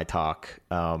slides of my talk,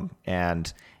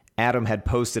 and Adam had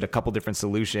posted a couple different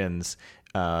solutions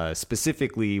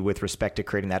specifically with respect to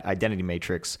creating that identity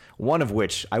matrix, one of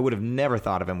which I would have never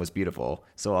thought of and was beautiful.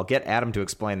 So I'll get Adam to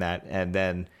explain that, and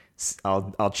then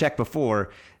I'll check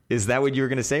before. Is that what you were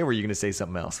going to say, or were you going to say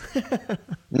something else?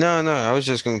 No, I was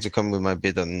just going to come with my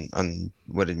bit on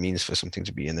what it means for something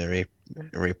to be an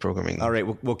array programming. All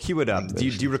right, we'll cue it up. Do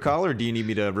you recall, or do you need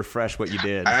me to refresh what you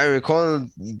did? I recall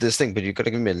this thing, but you got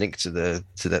to give me a link to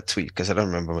that tweet because I don't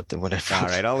remember what I wrote. All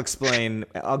right, I'll explain.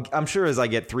 I'm sure as I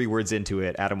get 3 words into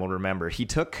it, Adam will remember. He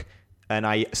took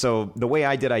so the way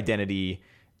I did identity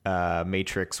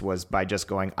matrix was by just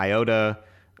going iota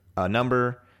a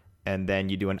number, and then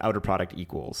you do an outer product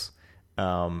equals,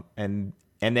 and then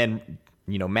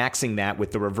maxing that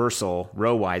with the reversal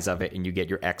row-wise of it, and you get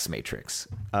your X matrix.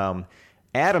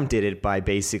 Adam did it by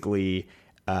basically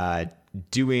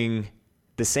doing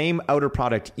the same outer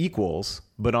product equals,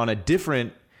 but on a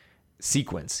different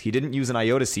sequence. He didn't use an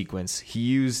iota sequence. He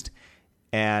used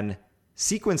an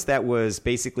sequence that was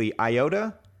basically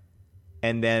iota,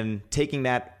 and then taking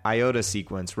that iota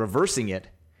sequence, reversing it,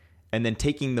 and then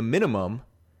taking the minimum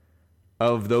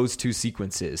of those 2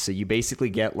 sequences. So you basically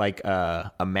get like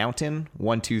a mountain,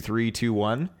 1, 2, 3, 2,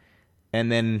 1.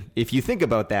 And then if you think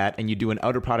about that and you do an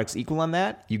outer products equal on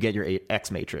that, you get your X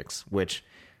matrix, which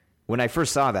when I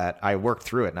first saw that, I worked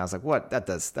through it and I was like, what? That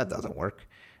doesn't work.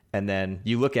 And then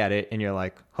you look at it and you're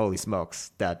like, holy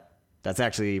smokes, that's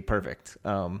actually perfect.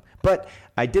 But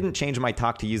I didn't change my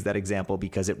talk to use that example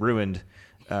because it ruined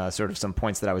sort of some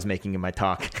points that I was making in my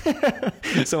talk.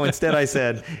 So instead I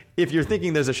said, if you're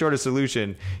thinking there's a shorter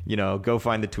solution, go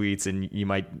find the tweets, and you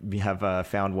might have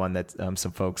found one that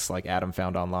some folks like Adam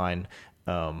found online.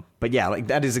 But yeah, like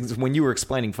that is when you were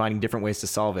explaining finding different ways to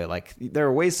solve it. Like there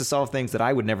are ways to solve things that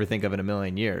I would never think of in a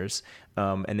million years.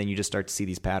 And then you just start to see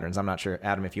these patterns. I'm not sure,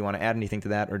 Adam, if you want to add anything to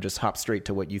that, or just hop straight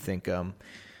to what you think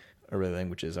array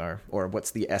languages are, or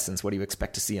what's the essence? What do you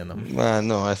expect to see in them?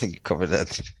 No, I think you covered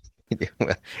that.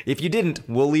 Well, If you didn't,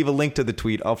 we'll leave a link to the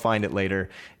tweet. I'll find it later.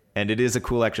 And it is a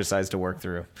cool exercise to work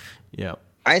through. Yeah.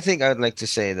 I think I would like to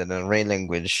say that an array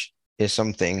language is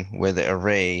something where the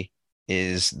array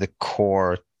is the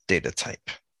core data type.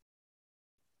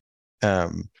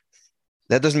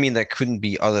 That doesn't mean there couldn't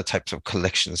be other types of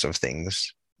collections of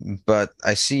things, but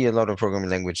I see a lot of programming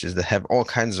languages that have all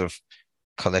kinds of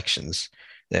collections.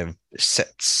 They have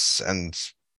sets and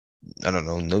I don't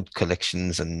know, node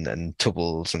collections and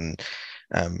tuples and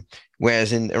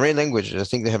whereas in array languages, I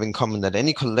think they have in common that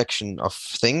any collection of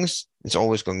things is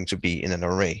always going to be in an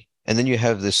array. And then you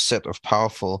have this set of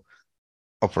powerful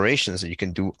operations that you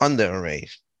can do on the array.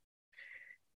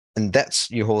 And that's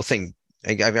your whole thing.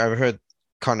 I've heard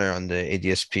Connor on the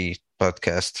ADSP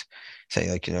podcast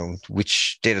say, like,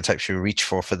 which data type should we reach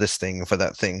for this thing or for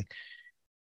that thing.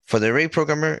 For the array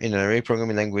programmer, in an array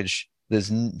programming language,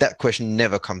 that question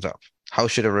never comes up. How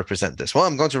should I represent this? Well,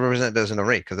 I'm going to represent it as an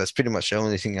array because that's pretty much the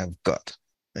only thing I've got.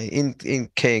 In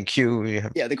K and Q, you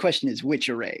have... Yeah, the question is which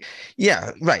array?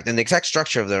 Yeah, right. And the exact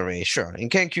structure of the array, sure. In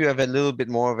K and Q, I have a little bit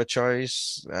more of a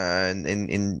choice. And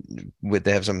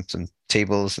they have some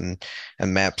tables and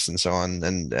maps and so on.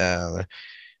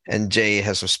 And J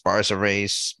has some sparse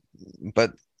arrays.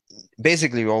 But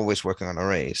basically, we're always working on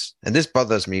arrays. And this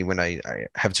bothers me when I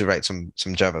have to write some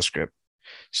JavaScript.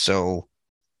 So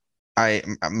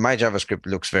my JavaScript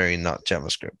looks very not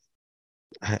JavaScript.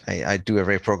 I do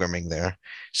array programming there.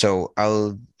 So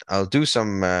I'll do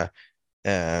some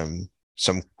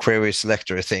query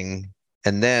selector thing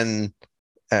and then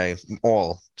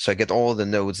so I get all the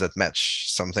nodes that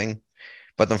match something.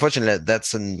 But unfortunately,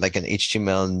 that's like an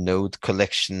HTML node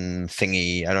collection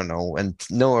thingy. I don't know, and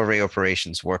no array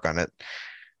operations work on it.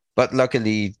 But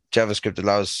luckily, JavaScript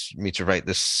allows me to write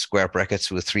this square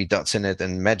brackets with 3 dots in it,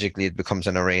 and magically it becomes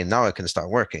an array, and now I can start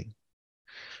working.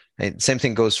 Right? Same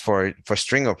thing goes for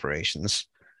string operations.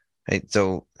 Right?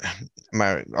 So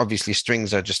obviously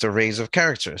strings are just arrays of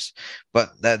characters, but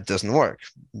that doesn't work.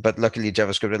 But luckily,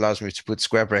 JavaScript allows me to put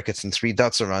square brackets and 3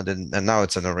 dots around it, and now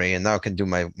it's an array, and now I can do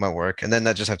my work. And then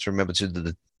I just have to remember to do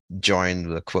the join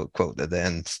with a quote at the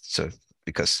end. So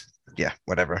because, yeah,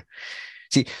 whatever.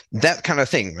 See, that kind of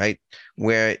thing, right?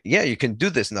 Where, yeah, you can do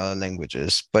this in other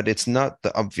languages, but it's not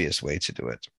the obvious way to do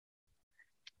it.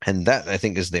 And that, I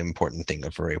think, is the important thing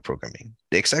of array programming.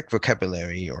 The exact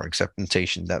vocabulary or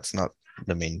acceptation, that's not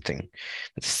the main thing.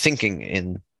 But thinking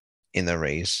in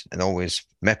arrays and always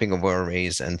mapping over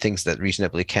arrays and things that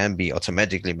reasonably can be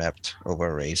automatically mapped over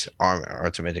arrays are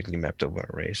automatically mapped over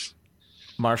arrays.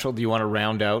 Marshall, do you want to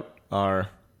round out our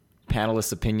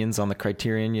panelists' opinions on the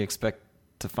criterion you expect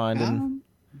to find in?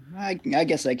 I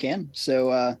guess I can.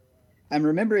 So I'm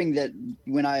remembering that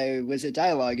when I was at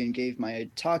Dialogue and gave my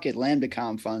talk at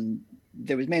LambdaConf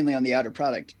that was mainly on the outer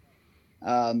product,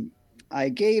 I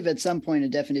gave at some point a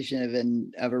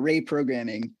definition of array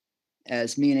programming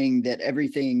as meaning that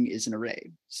everything is an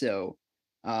array. So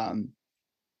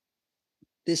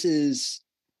this is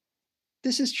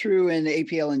true in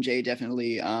APL and J,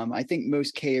 definitely. I think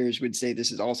most Kers would say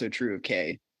this is also true of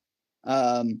K.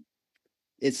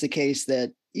 It's the case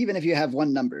that even if you have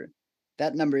one number,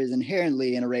 that number is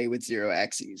inherently an array with 0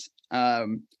 axes.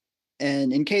 And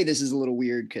in K, this is a little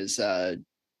weird because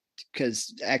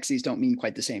axes don't mean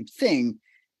quite the same thing,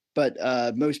 but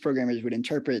most programmers would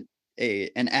interpret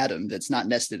an atom that's not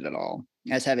nested at all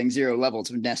as having 0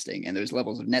 levels of nesting, and those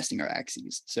levels of nesting are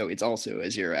axes. So it's also a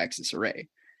 0-axis array.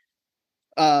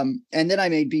 And then I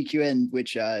made BQN,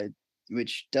 which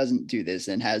doesn't do this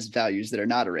and has values that are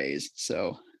not arrays.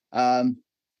 So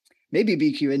maybe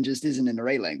BQN just isn't an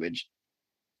array language.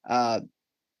 But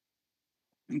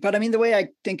I mean, the way I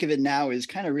think of it now is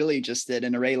kind of really just that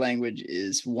an array language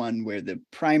is one where the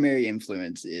primary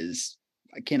influence is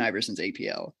Ken Iverson's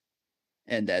APL.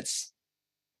 And that's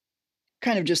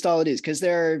kind of just all it is, because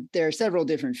there are several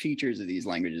different features of these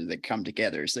languages that come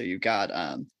together. So you've got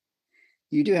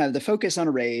you do have the focus on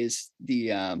arrays,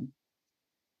 the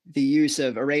use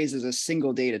of arrays as a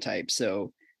single data type.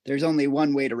 So there's only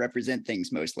one way to represent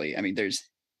things mostly. I mean,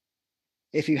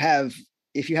 if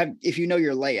you know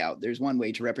your layout, there's one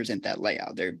way to represent that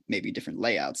layout. There may be different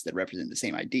layouts that represent the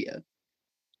same idea.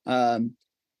 And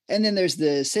then there's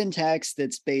the syntax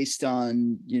that's based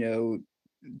on,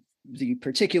 the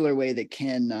particular way that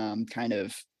Ken kind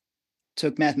of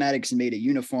took mathematics and made it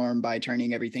uniform by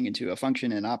turning everything into a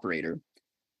function and operator.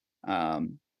 So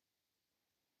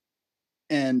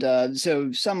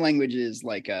some languages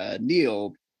like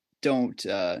Neal don't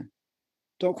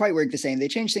quite work the same. They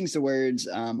change things to words.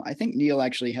 I think Neal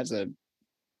actually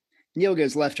Neal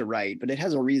goes left to right, but it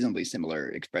has a reasonably similar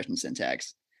expression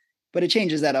syntax, but it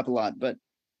changes that up a lot. But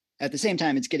at the same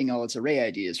time, it's getting all its array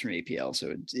ideas from APL,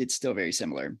 so it's still very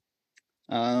similar.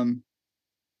 And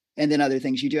then other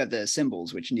things, you do have the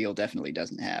symbols, which Neil definitely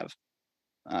doesn't have.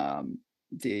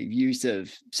 The use of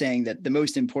saying that the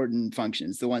most important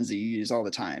functions, the ones that you use all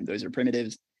the time, those are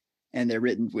primitives, and they're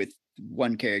written with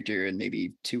one character and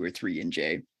maybe 2 or 3 in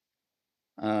J.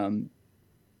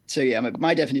 So yeah,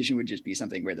 my definition would just be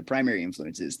something where the primary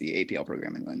influence is the APL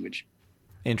programming language.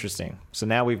 Interesting. So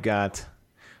now we've got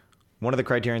one of the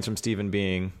criterions from Stephen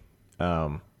being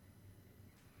a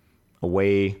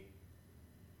way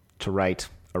to write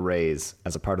arrays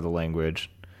as a part of the language.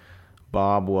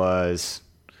 Bob was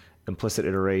implicit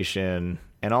iteration,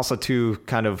 and also too,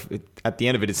 kind of at the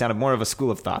end of it, it sounded more of a school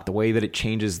of thought, the way that it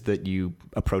changes that you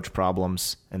approach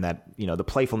problems, and that, you know, the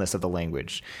playfulness of the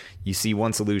language. You see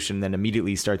one solution, then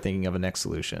immediately start thinking of a next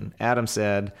solution. Adam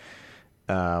said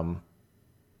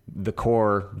the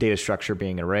core data structure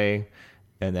being an array,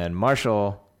 and then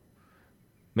Marshall,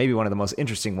 maybe one of the most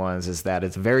interesting ones, is that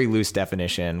it's a very loose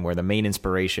definition where the main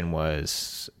inspiration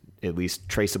was at least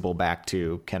traceable back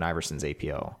to Ken Iverson's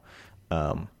APO.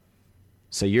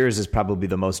 So yours is probably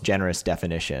the most generous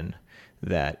definition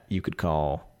that you could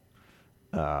call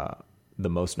the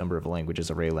most number of languages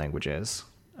array languages.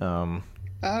 Well,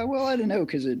 I don't know,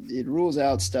 because it rules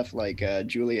out stuff like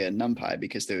Julia and NumPy,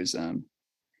 because those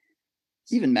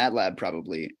even MATLAB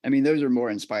probably. I mean, those are more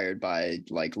inspired by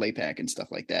like LAPACK and stuff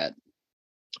like that.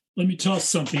 Let me toss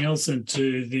something else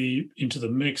into the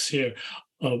mix here.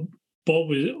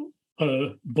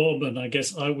 Bob and I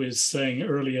guess I was saying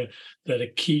earlier that a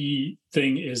key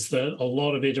thing is that a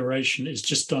lot of iteration is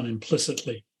just done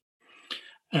implicitly.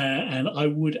 And I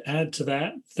would add to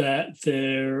that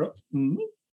there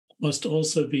must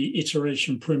also be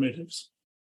iteration primitives.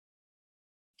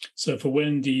 So for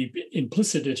when the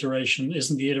implicit iteration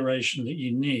isn't the iteration that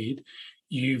you need,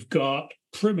 you've got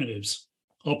primitives,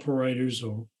 operators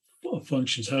or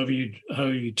functions, however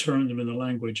you term them in the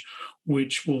language,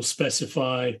 which will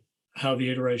specify how the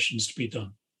iterations to be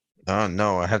done. Oh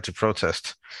no, I have to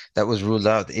protest. That was ruled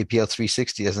out. APL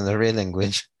 360 as an array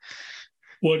language.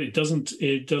 What, it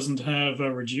doesn't have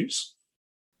a reduce?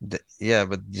 Yeah,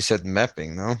 but you said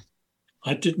mapping, no?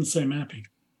 I didn't say mapping.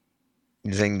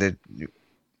 You think that?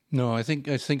 No, I think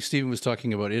Stephen was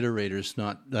talking about iterators.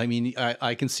 Not, I mean,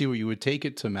 I can see where you would take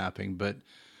it to mapping, but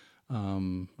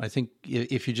I think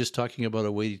if you're just talking about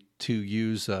a way to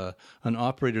use an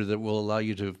operator that will allow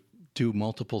you to do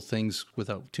multiple things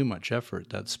without too much effort,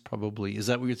 that's probably, is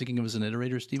that what you're thinking of as an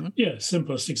iterator, Stephen? Yeah,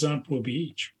 simplest example would be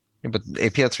each. Yeah, but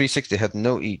APL 360 had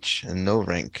no each and no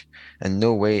rank and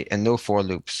no way and no for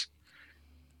loops.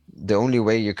 The only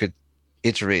way you could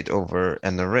iterate over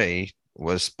an array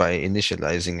was by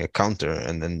initializing a counter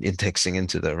and then indexing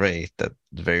into the array. That's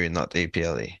very not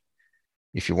APL-y.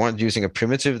 If you weren't using a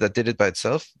primitive that did it by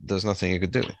itself, there's nothing you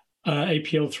could do.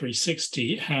 APL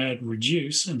 360 had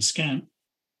reduce and scan.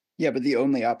 Yeah, but the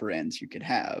only operands you could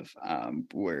have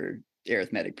were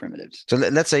arithmetic primitives. So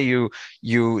let's say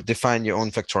you define your own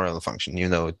factorial function. You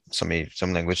know, some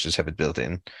languages have it built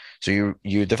in. So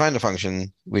you define a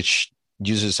function which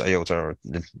uses IOTA or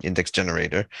the index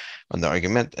generator on the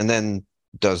argument, and then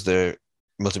does the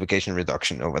multiplication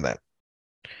reduction over that.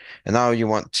 And now you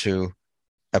want to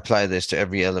apply this to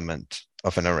every element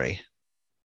of an array.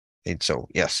 And so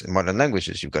yes, in modern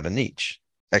languages, you've got an each.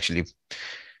 Actually,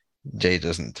 J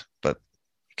doesn't, but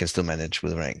you can still manage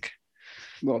with rank.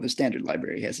 Well, the standard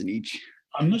library has an each.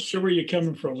 I'm not sure where you're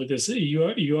coming from with this. Are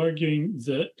you arguing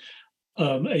that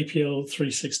APL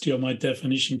 360, on my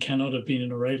definition, cannot have been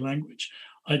an array language?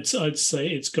 I'd say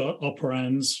it's got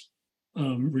operands,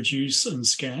 reduce and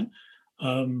scan,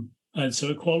 and so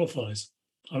it qualifies.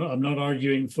 I'm not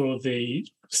arguing for the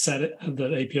set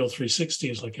that APL 360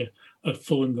 is like a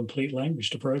full and complete language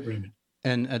to program in.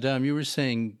 And Adam, you were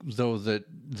saying though that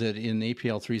in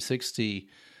APL 360,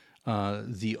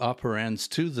 the operands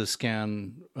to the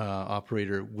scan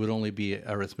operator would only be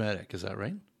arithmetic. Is that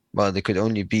right? Well, they could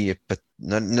only be, but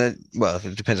not well,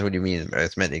 it depends on what you mean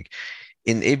arithmetic.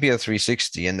 In APL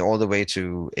 360 and all the way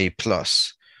to A+,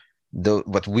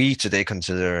 what we today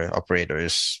consider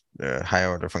operators, higher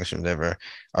order function, whatever,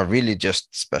 are really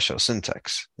just special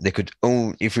syntax. They could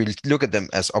only, if we look at them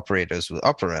as operators with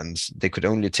operands, they could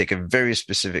only take a very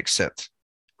specific set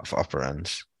of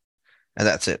operands, and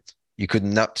that's it. You could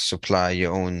not supply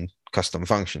your own custom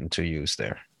function to use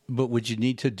there. But would you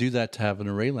need to do that to have an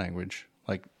array language?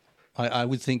 Like, I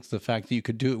would think the fact that you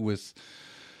could do it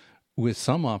with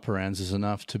some operands is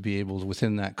enough to be able to,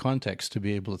 within that context, to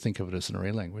be able to think of it as an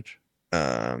array language.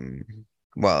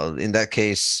 Well, in that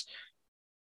case,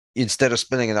 instead of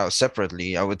spelling it out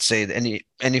separately, I would say that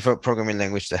any programming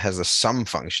language that has a sum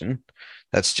function,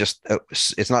 that's just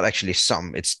it's not actually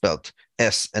sum. It's spelled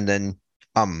S and then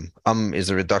is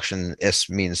a reduction. S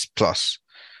means plus.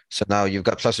 So now you've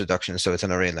got plus reduction. So it's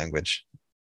an array language.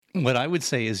 What I would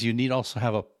say is you need also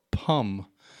have a pum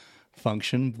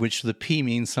function, which the P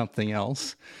means something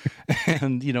else,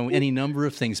 and any number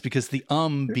of things, because the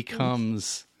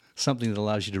becomes something that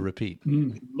allows you to repeat.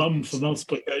 Mum for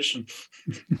multiplication.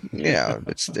 Yeah,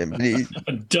 it's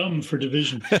a dumb for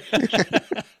division.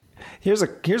 Here's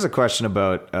a question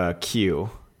about Q.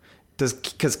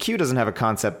 Because Q doesn't have a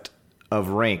concept of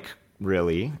rank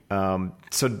really.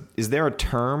 So is there a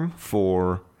term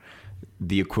for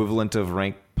the equivalent of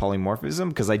rank polymorphism?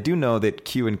 Because I do know that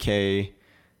Q and K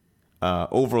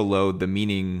overload the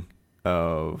meaning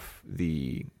of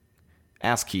the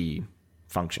ASCII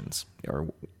functions,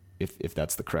 or if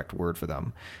that's the correct word for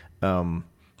them.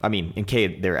 I mean, in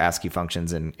K, they're ASCII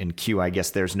functions, and in Q, I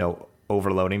guess there's no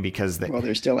overloading because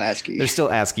they're still ASCII. They're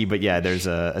still ASCII, but yeah, there's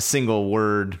a single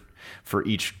word for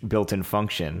each built-in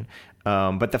function.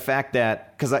 But the fact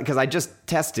that, because I just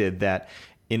tested that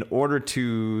in order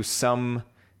to sum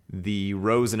the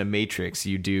rows in a matrix,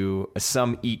 you do a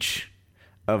sum each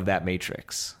of that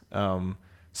matrix.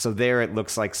 So there it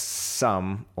looks like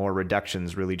sum or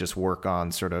reductions really just work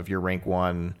on sort of your rank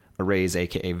 1 arrays,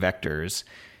 aka vectors.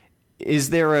 Is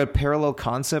there a parallel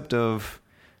concept of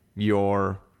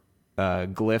your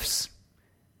glyphs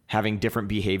having different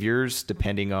behaviors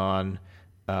depending on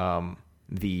I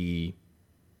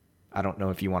don't know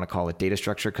if you want to call it data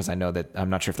structure, because I'm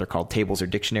not sure if they're called tables or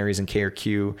dictionaries in K or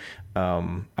Q.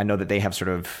 I know that they have sort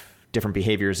of different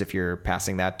behaviors if you're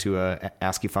passing that to a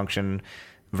ASCII function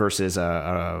versus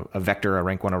a vector, a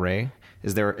rank 1 array.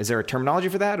 Is there a terminology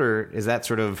for that, or is that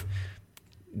sort of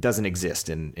doesn't exist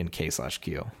in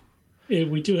K/Q? Yeah,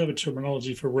 we do have a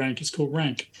terminology for rank. It's called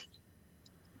rank.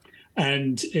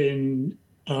 And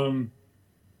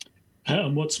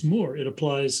and what's more, it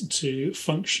applies to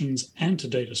functions and to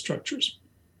data structures.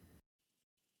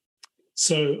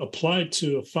 So applied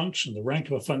to a function, the rank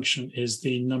of a function is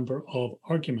the number of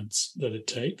arguments that it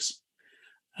takes.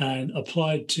 And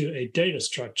applied to a data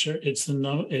structure, it's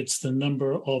the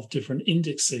number of different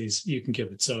indexes you can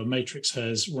give it. So a matrix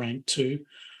has rank 2.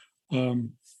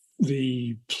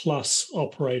 The plus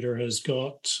operator has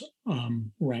got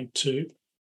rank 2.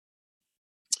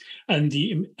 And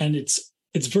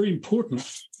it's very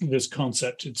important, this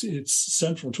concept. It's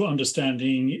central to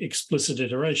understanding explicit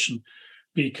iteration,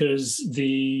 because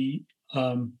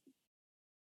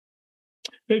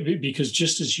because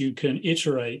just as you can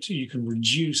iterate, you can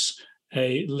reduce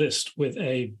a list with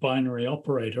a binary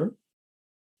operator,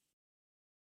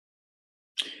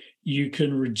 you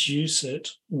can reduce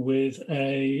it with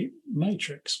a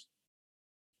matrix.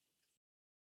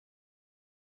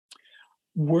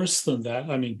 Worse than that,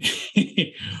 I mean,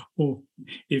 well,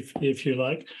 if you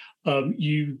like,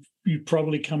 you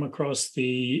probably come across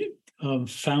the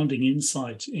founding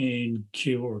insight in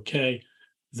Q or K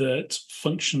that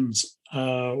functions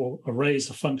or arrays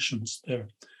of functions, their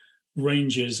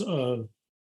ranges of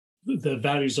the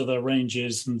values of their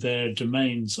ranges and their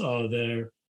domains are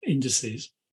their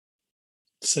indices.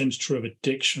 The same is true of a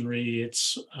dictionary.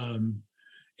 Its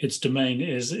domain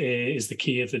is the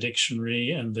key of the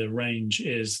dictionary, and the range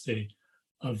is the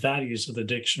values of the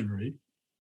dictionary.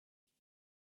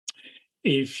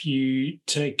 If you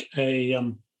take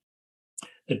a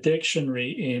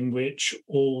dictionary in which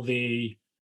all the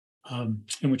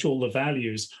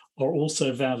values are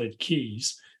also valid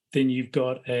keys, then you've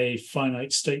got a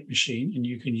finite state machine, and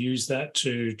you can use that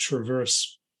to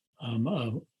traverse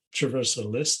a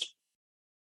list.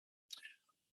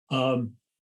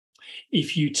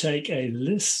 If you take a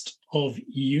list of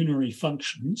unary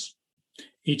functions,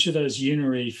 each of those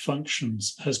unary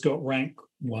functions has got rank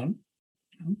 1.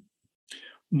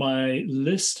 My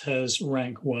list has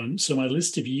rank 1, so my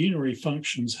list of unary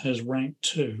functions has rank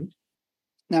 2.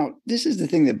 Now, this is the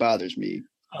thing that bothers me.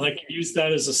 And I can use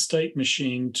that as a state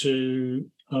machine to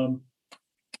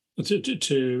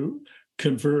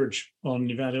converge on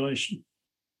evaluation.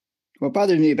 What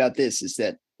bothers me about this is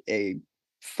that a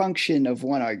function of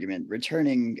one argument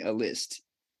returning a list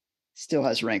still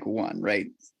has rank 1, right?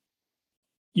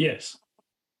 Yes.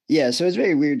 Yeah, so it's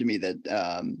very weird to me that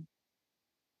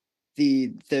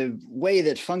the way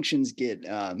that functions get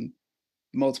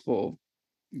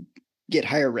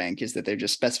higher rank is that they're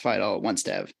just specified all at once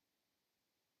to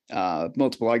have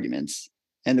multiple arguments,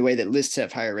 and the way that lists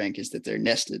have higher rank is that they're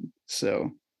nested.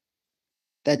 So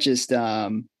that just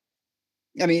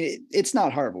I mean, it's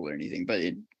not horrible or anything, but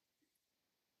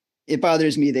it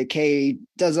bothers me that K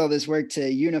does all this work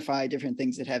to unify different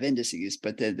things that have indices,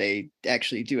 but that they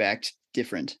actually do act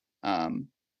different. And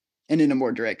in a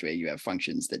more direct way, you have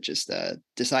functions that just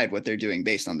decide what they're doing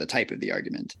based on the type of the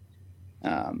argument.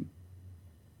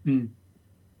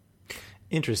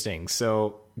 Interesting.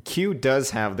 So Q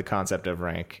does have the concept of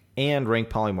rank and rank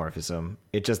polymorphism.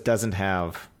 It just doesn't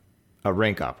have a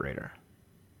rank operator.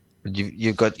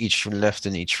 You've got each left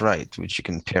and each right, which you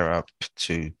can pair up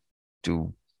to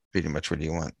do pretty much what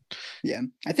you want. Yeah,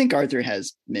 I think Arthur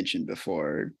has mentioned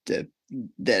before that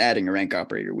adding a rank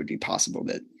operator would be possible.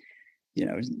 That,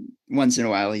 once in a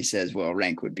while he says, well,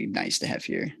 rank would be nice to have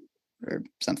here, or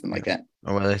something like that.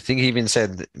 Well, I think he even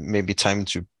said maybe time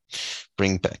to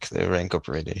bring back the rank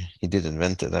operator. He did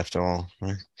invent it after all,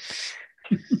 right?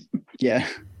 Yeah.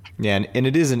 Yeah, and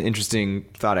it is an interesting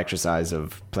thought exercise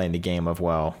of playing the game of,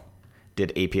 well,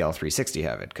 did APL 360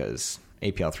 have it? Because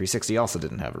APL 360 also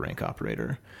didn't have a rank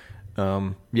operator.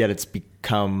 Yet it's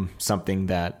become something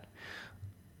that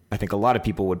I think a lot of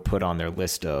people would put on their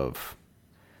list of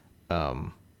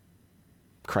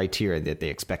criteria that they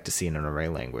expect to see in an array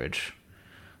language.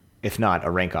 If not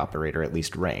a rank operator, at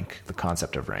least rank, the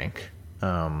concept of rank.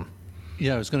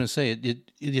 Yeah, I was going to say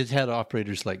it had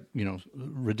operators like,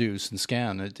 reduce and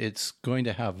scan. It's going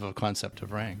to have a concept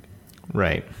of rank.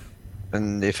 Right.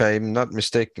 And if I'm not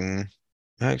mistaken,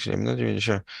 actually, I'm not even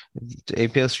sure. The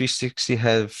APL 360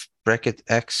 have bracket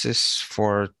access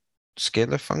for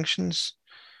scalar functions?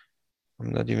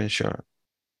 I'm not even sure.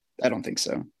 I don't think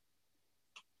so.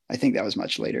 I think that was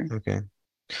much later. Okay.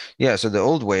 Yeah, so the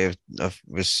old way of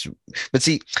was, but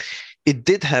see, it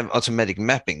did have automatic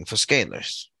mapping for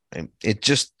scalars. It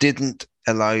just didn't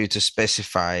allow you to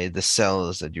specify the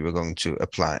cells that you were going to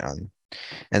apply on.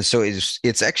 And so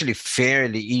it's actually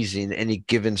fairly easy in any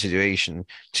given situation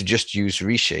to just use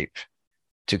reshape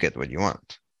to get what you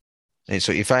want. And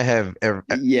so if I have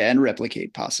and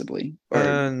replicate possibly.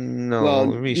 No, well,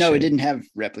 reshape. No, it didn't have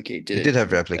replicate, did it? It did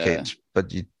have replicate,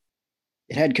 but it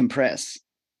had compress.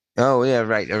 Oh yeah,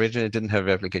 right. Originally it didn't have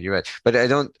replicate, you're right. But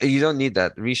you don't need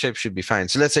that. Reshape should be fine.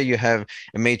 So let's say you have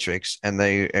a matrix and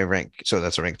a rank, so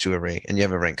that's a rank 2 array, and you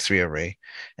have a rank 3 array,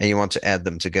 and you want to add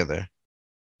them together.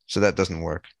 So that doesn't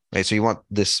work. Right. So you want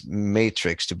this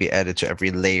matrix to be added to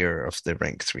every layer of the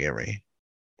rank 3 array.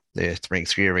 The rank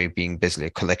 3 array being basically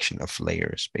a collection of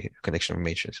layers, a collection of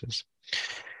matrices.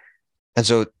 And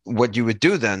so what you would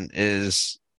do then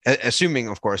is, assuming,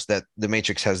 of course, that the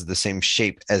matrix has the same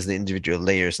shape as the individual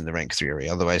layers in the rank 3 array.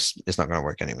 Otherwise, it's not going to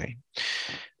work anyway.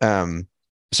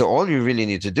 So all you really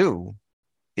need to do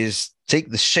is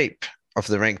take the shape of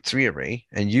the rank 3 array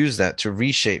and use that to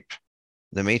reshape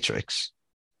the matrix,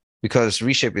 because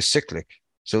reshape is cyclic.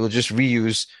 So we'll just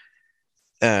reuse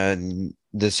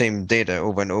the same data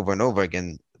over and over and over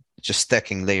again, just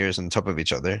stacking layers on top of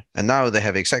each other. And now they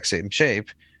have the exact same shape.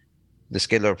 The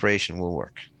scalar operation will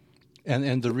work.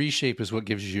 And the reshape is what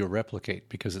gives you a replicate,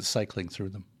 because it's cycling through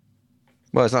them.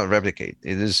 Well, it's not a replicate.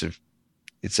 Because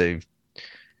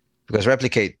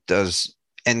replicate does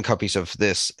n copies of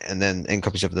this, and then n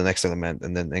copies of the next element,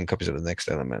 and then n copies of the next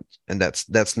element. And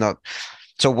that's not.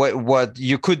 So what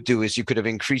you could do is you could have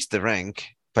increased the rank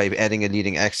by adding a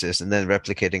leading axis and then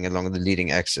replicating along the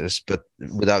leading axis, but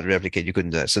without replicate, you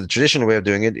couldn't do that. So the traditional way of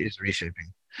doing it is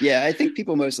reshaping. Yeah, I think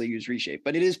people mostly use reshape,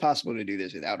 but it is possible to do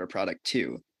this with outer product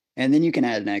too. And then you can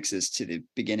add an axis to the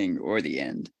beginning or the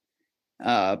end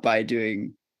by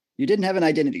doing, you didn't have an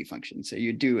identity function. So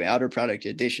you do outer product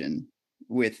addition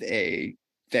with a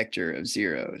vector of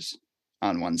zeros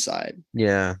on one side.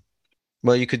 Yeah.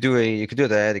 Well, you could do a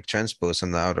dyadic transpose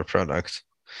on the outer product.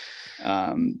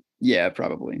 Yeah,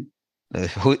 probably.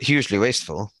 Hugely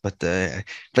wasteful, but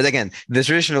again, the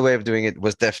traditional way of doing it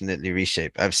was definitely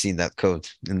reshape. I've seen that code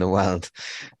in the wild.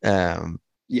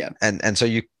 Yeah. And so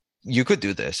you could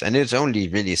do this, and it's only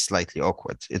really slightly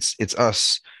awkward. It's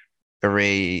us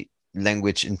array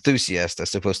language enthusiasts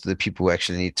as opposed to the people who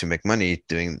actually need to make money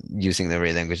using the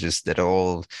array languages that are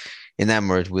all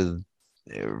enamored with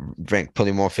rank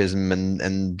polymorphism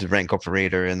and rank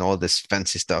operator and all this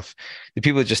fancy stuff. The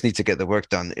people just need to get the work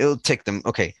done. It'll take them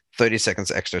 30 seconds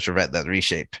extra to write that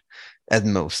reshape at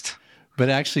most. But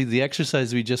actually, the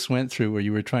exercise we just went through, where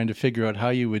you were trying to figure out how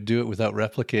you would do it without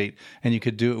replicate, and you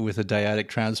could do it with a dyadic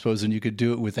transpose, and you could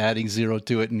do it with adding 0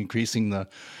 to it and increasing the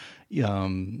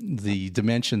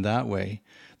dimension that way.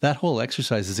 That whole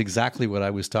exercise is exactly what I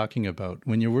was talking about.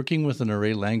 When you're working with an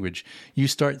array language, you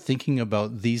start thinking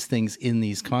about these things in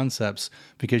these concepts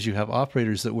because you have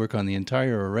operators that work on the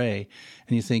entire array,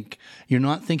 and you think you're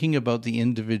not thinking about the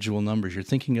individual numbers. You're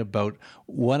thinking about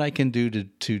what I can do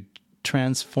to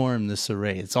transform this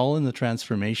array. It's all in the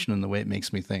transformation and the way it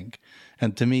makes me think.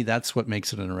 And to me, that's what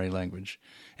makes it an array language.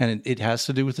 And it has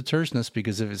to do with the terseness,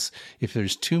 because if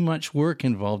there's too much work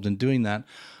involved in doing that,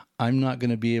 I'm not going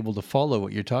to be able to follow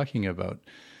what you're talking about.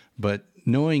 But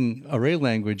knowing array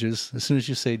languages, as soon as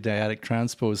you say dyadic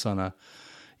transpose on a,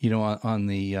 on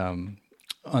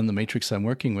the matrix I'm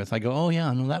working with, I go, oh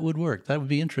yeah, no, that would work. That would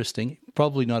be interesting.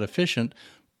 Probably not efficient,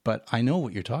 but I know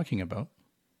what you're talking about.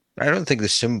 I don't think the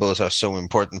symbols are so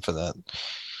important for that.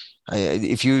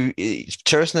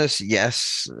 Terseness,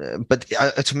 yes, but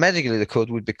automatically the code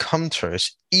would become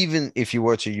terse, even if you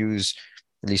were to use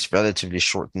at least relatively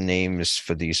short names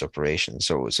for these operations.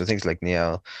 So things like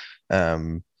Niel,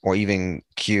 or even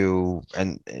Q,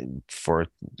 and for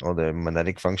all the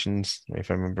monadic functions,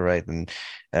 if I remember right,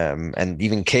 and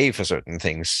even K for certain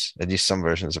things, at least some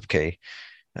versions of K.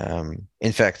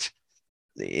 In fact,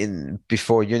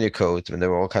 before Unicode, when there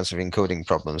were all kinds of encoding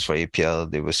problems for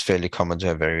APL, it was fairly common to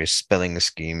have various spelling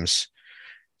schemes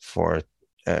for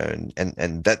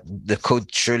and that the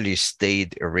code surely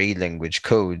stayed array language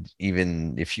code,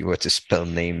 even if you were to spell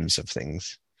names of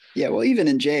things. Yeah, well, even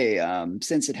in J,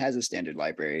 since it has a standard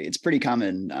library, it's pretty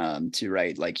common to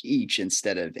write like each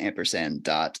instead of ampersand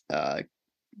dot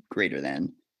greater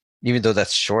than. Even though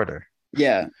that's shorter.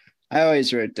 Yeah, I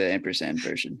always wrote the ampersand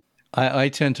version. I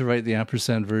tend to write the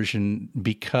ampersand version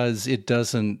because it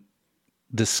doesn't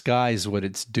disguise what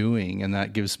it's doing, and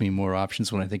that gives me more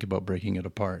options when I think about breaking it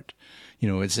apart.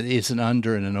 It's an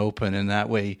under and an open, and that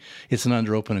way it's an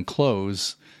under, open, and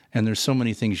close. And there's so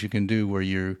many things you can do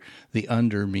where the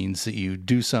under means that you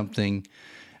do something.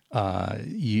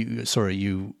 You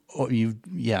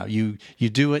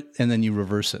do it and then you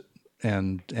reverse it,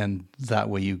 and that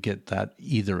way you get that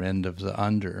either end of the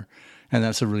under. And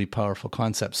that's a really powerful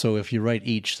concept. So if you write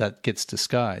each, that gets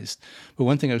disguised. But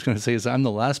one thing I was going to say is I'm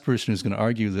the last person who's going to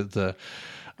argue that the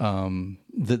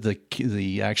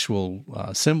actual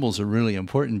symbols are really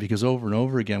important, because over and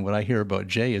over again, what I hear about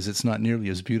J is it's not nearly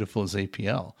as beautiful as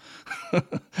APL.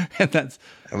 And that's.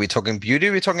 Are we talking beauty? Or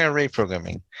are we talking array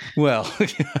programming? Well,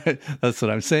 that's what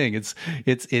I'm saying.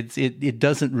 It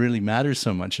doesn't really matter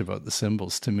so much about the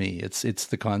symbols to me. It's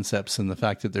the concepts and the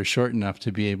fact that they're short enough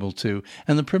to be able to,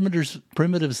 and the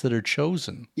primitives that are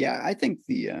chosen. Yeah, I think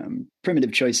the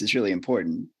primitive choice is really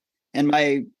important. And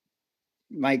my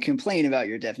complaint about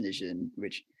your definition,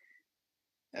 which,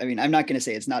 I mean, I'm not going to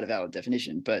say it's not a valid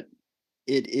definition, but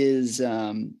it is,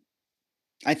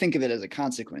 I think of it as a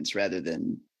consequence rather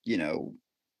than,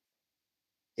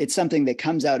 it's something that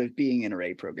comes out of being an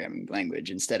array programming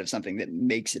language instead of something that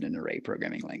makes it an array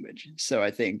programming language. So I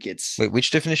think it's... Wait,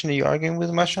 which definition are you arguing with,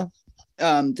 Masha?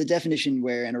 The definition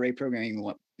where an array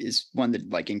programming is one that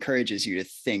like encourages you to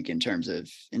think in terms of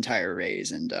entire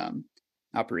arrays and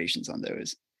operations on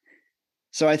those.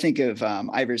 So I think of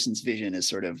Iverson's vision as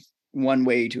sort of one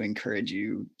way to encourage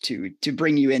you to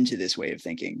bring you into this way of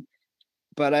thinking.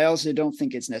 But I also don't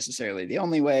think it's necessarily the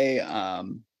only way.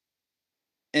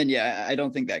 And yeah, I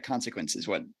don't think that consequence is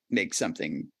what makes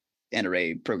something an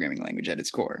array programming language at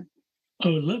its core.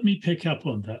 Oh, let me pick up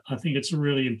on that. I think it's a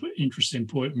really interesting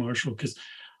point, Marshall, because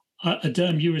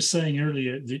Adam, you were saying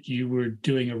earlier that you were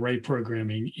doing array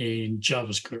programming in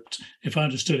JavaScript. If I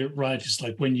understood it right, it's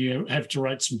like when you have to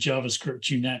write some JavaScript,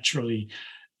 you naturally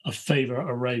favor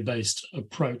array-based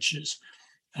approaches.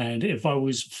 And if I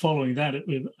was following that,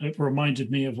 it reminded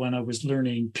me of when I was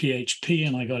learning PHP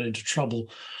and I got into trouble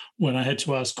when I had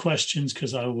to ask questions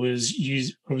because I was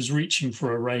reaching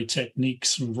for array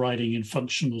techniques and writing in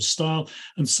functional style.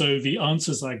 And so the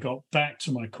answers I got back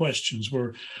to my questions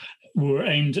were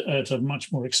aimed at a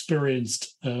much more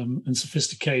experienced and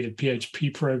sophisticated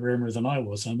PHP programmer than I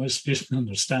was. I mostly didn't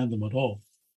understand them at all.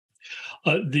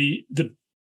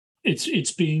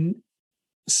 It's been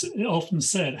often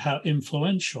said how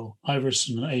influential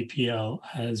Iverson and APL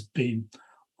has been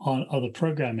on other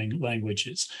programming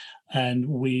languages. And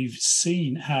we've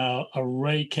seen how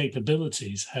array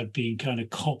capabilities have been kind of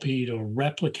copied or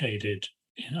replicated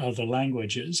in other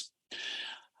languages.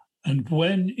 And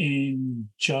when in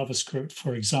JavaScript,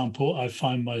 for example, I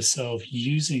find myself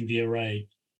using the array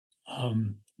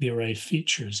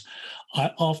features,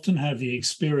 I often have the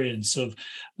experience of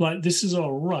like, this is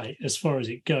all right as far as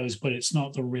it goes, but it's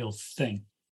not the real thing.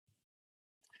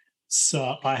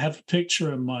 So I have a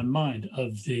picture in my mind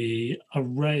of the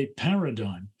array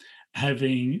paradigm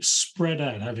having spread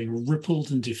out, having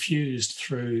rippled and diffused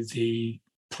through the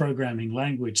programming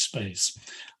language space.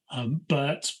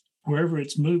 But wherever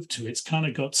it's moved to, it's kind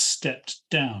of got stepped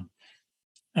down.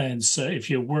 And so if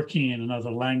you're working in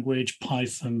another language,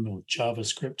 Python or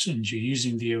JavaScript, and you're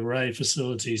using the array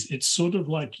facilities, it's sort of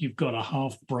like you've got a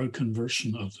half-broken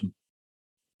version of them.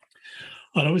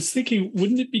 And I was thinking,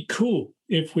 wouldn't it be cool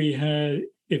if we had,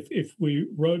 if we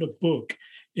wrote a book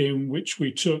in which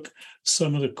we took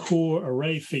some of the core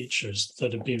array features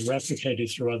that have been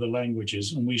replicated through other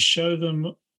languages and we show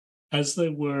them as they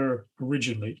were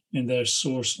originally in their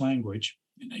source language,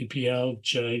 in APL,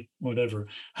 J, whatever,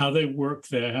 how they work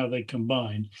there, how they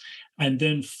combine, and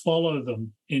then follow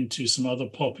them into some other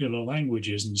popular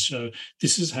languages. And so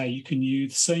this is how you can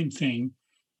use the same thing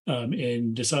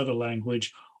in this other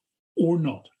language or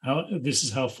not. This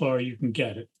is how far you can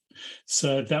get it.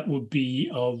 So that would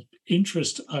be of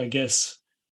interest, I guess,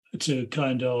 to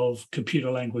kind of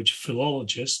computer language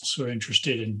philologists who are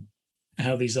interested in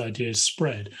how these ideas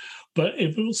spread. But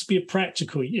it will also be a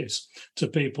practical use to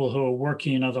people who are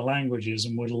working in other languages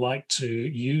and would like to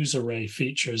use array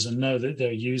features and know that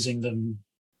they're using them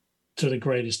to the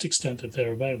greatest extent that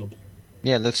they're available.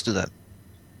 Yeah, let's do that.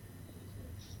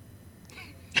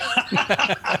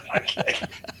 Okay.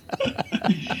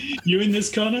 You in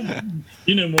this, Connor?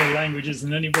 You know more languages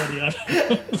than anybody I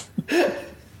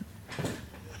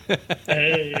know.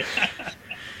 Hey.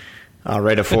 I'll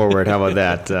write a forward. How about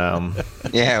that?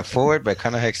 Yeah, forward by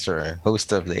Connor Hexter,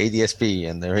 host of the ADSB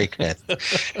and the RayCat.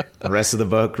 The rest of the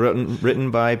book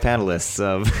written by panelists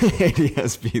of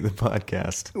ADSB, the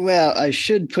podcast. Well, I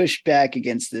should push back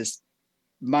against this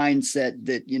mindset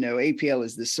that, APL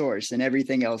is the source and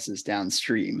everything else is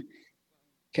downstream.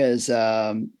 Because,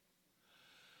 one,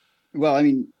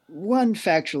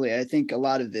 factually, I think a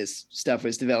lot of this stuff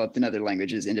was developed in other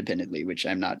languages independently, which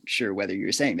I'm not sure whether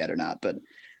you're saying that or not, but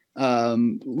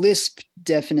Lisp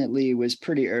definitely was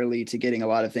pretty early to getting a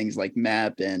lot of things like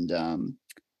map, and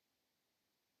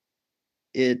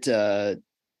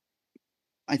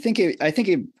I think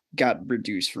it got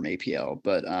reduced from APL,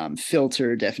 but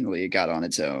filter definitely got on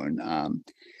its own.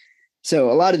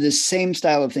 So a lot of this same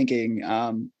style of thinking,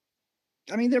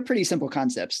 they're pretty simple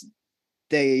concepts.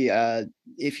 They,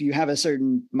 if you have a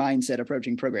certain mindset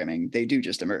approaching programming, they do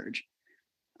just emerge.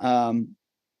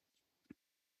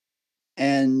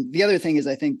 And the other thing is,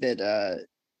 I think that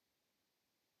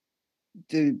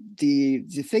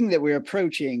the thing that we're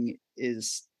approaching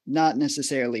is not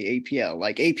necessarily APL.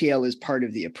 Like APL is part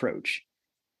of the approach.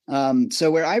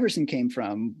 So where Iverson came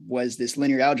from was this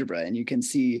linear algebra, and you can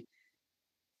see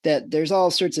that there's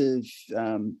all sorts of.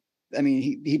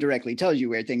 He directly tells you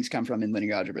where things come from in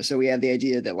linear algebra. So we have the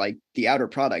idea that like the outer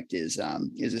product is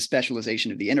a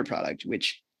specialization of the inner product,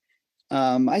 which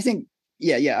I think,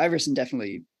 Iverson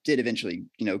definitely did eventually,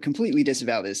 completely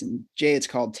disavow this. And J, it's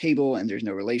called table, and there's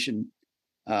no relation.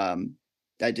 I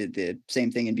did the same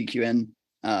thing in BQN.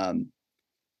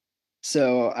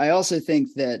 So I also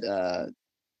think that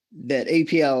that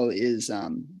APL is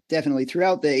definitely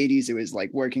throughout the 80s, it was like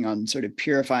working on sort of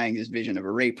purifying this vision of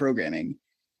array programming,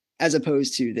 as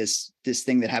opposed to this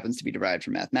thing that happens to be derived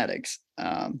from mathematics.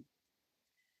 And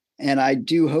I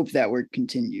do hope that work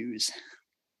continues.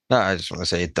 No, I just want to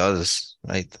say it does,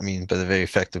 right? But very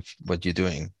effective what you're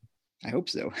doing. I hope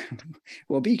so.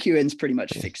 Well, BQN's pretty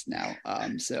much fixed now.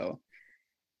 So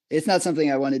it's not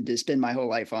something I wanted to spend my whole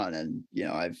life on. And,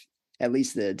 I've at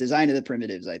least the design of the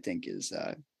primitives, I think, is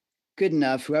good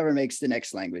enough. Whoever makes the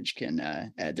next language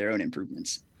can add their own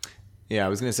improvements. Yeah, I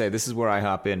was going to say, this is where I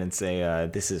hop in and say,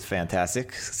 this is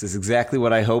fantastic. This is exactly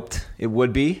what I hoped it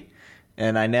would be.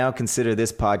 And I now consider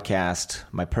this podcast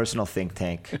my personal think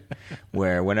tank,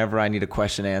 where whenever I need a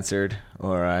question answered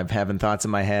or I'm having thoughts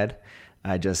in my head,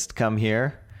 I just come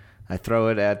here, I throw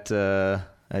it at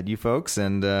you folks,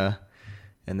 and then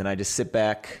I just sit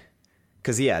back.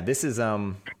 Because, this is...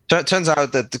 It turns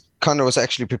out that Connor was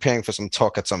actually preparing for some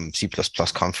talk at some C++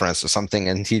 conference or something,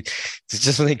 and he just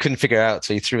something he couldn't figure out,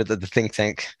 so he threw it at the think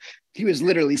tank. He was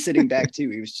literally sitting back too.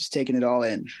 He was just taking it all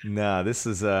in. No, this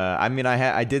is.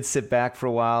 I did sit back for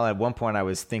a while. At one point, I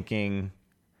was thinking.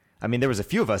 There was a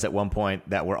few of us at one point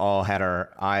that were all had our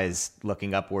eyes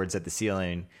looking upwards at the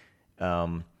ceiling.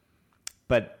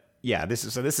 But yeah, this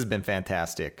has been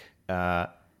fantastic. The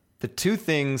two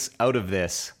things out of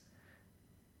this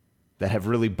that have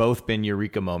really both been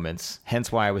eureka moments, hence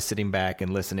why I was sitting back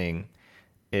and listening,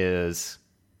 is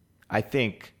I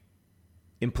think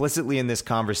implicitly in this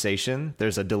conversation,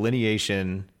 there's a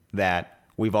delineation that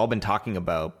we've all been talking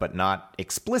about, but not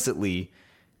explicitly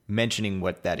mentioning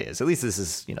what that is. At least this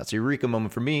is, it's a eureka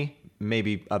moment for me.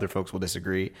 Maybe other folks will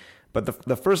disagree. But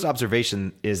the first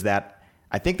observation is that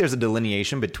I think there's a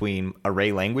delineation between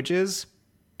array languages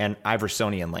and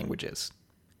Iversonian languages.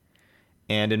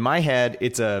 And in my head,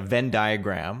 it's a Venn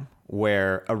diagram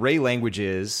where array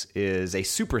languages is a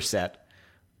superset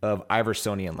of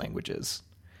Iversonian languages.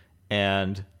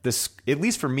 And this, at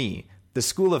least for me, the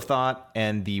school of thought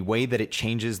and the way that it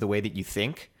changes the way that you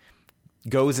think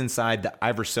goes inside the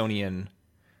Iversonian.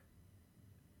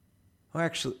 Well,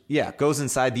 actually, yeah, goes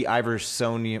inside the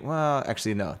Iversonian. Well,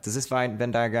 actually, no. Does this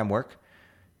Venn diagram work?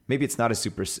 Maybe it's not a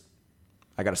superset.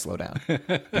 I got to slow down.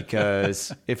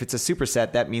 Because if it's a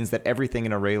superset, that means that everything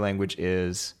in array language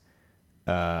is...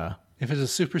 if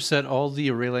it's a superset, all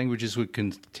the array languages would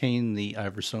contain the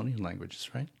Iversonian languages,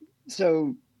 right?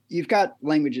 So you've got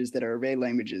languages that are array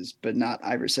languages, but not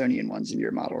Iversonian ones in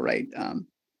your model, right?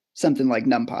 Something like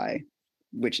NumPy,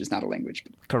 which is not a language.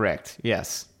 Correct.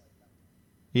 Yes.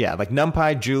 Yeah, like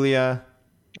NumPy, Julia.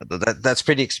 That's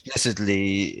pretty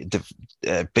explicitly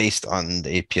based on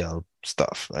the APL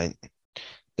stuff, right?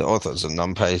 The authors of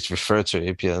NumPy refer to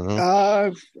APL.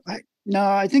 No?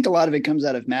 I think a lot of it comes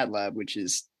out of MATLAB, which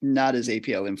is not as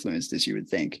APL influenced as you would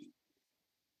think.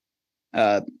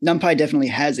 NumPy definitely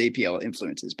has APL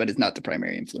influences, but it's not the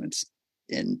primary influence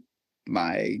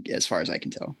as far as I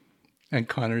can tell. And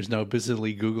Connor's now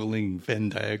busily Googling Venn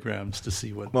diagrams to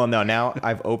see what... Well, no, now I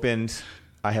have opened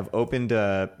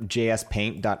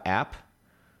jspaint.app,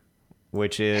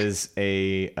 which is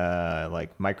a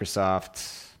like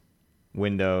Microsoft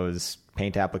Windows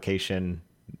Paint application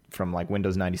from like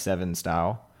Windows 97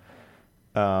 style.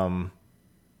 And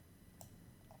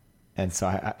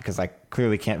so because I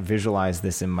clearly can't visualize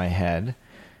this in my head.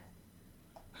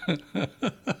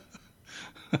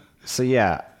 So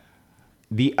yeah,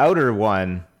 the outer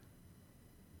one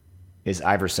is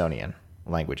Iversonian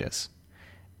languages.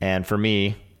 And for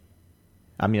me,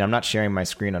 I mean, I'm not sharing my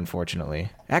screen, unfortunately.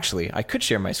 Actually, I could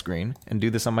share my screen and do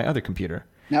this on my other computer.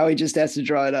 Now he just has to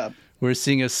draw it up. We're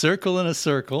seeing a circle and a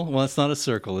circle. Well, it's not a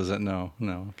circle, is it? No,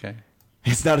 okay.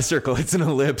 It's not a circle, it's an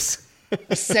ellipse.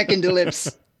 Second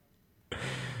ellipse.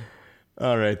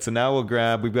 All right, so now we've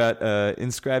got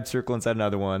inscribed circle inside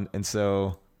another one. And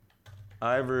so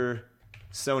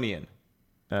Iversonian.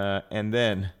 And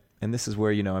this is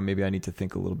where, maybe I need to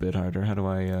think a little bit harder. How do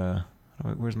I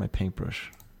where's my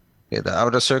paintbrush? Yeah, the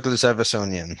outer circle is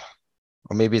Iversonian.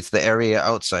 Or maybe it's the area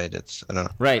outside it. I don't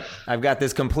know. Right. I've got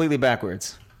this completely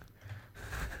backwards.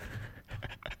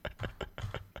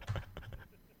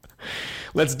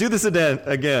 Let's do this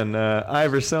again.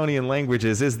 Iversonian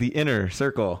languages is the inner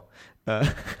circle.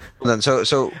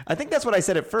 So I think that's what I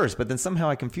said at first, but then somehow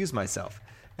I confused myself.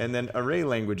 And then array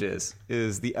languages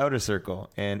is the outer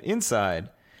circle, and inside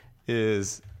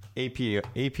is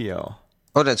APL.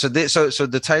 So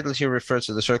the title here refers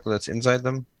to the circle that's inside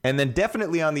them? And then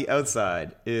definitely on the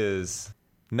outside is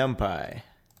NumPy,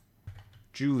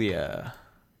 Julia,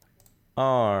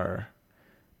 R.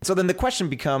 So then the question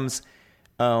becomes,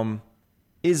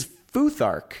 is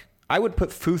Futhark? I would put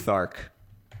Futhark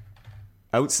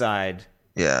outside.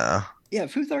 Yeah. Yeah,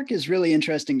 Futhark is really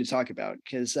interesting to talk about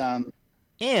because...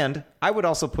 And I would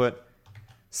also put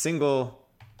single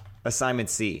assignment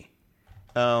C.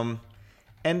 And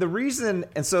the reason,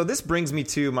 and so this brings me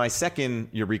to my second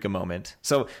eureka moment.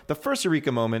 So the first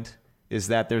eureka moment is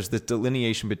that there's this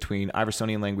delineation between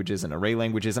Iversonian languages and array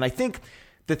languages. And I think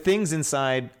the things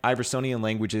inside Iversonian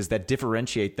languages that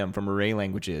differentiate them from array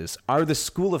languages are the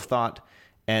school of thought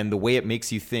and the way it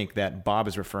makes you think that Bob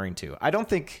is referring to. I don't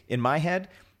think, in my head,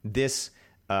 this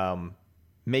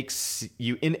makes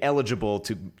you ineligible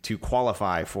to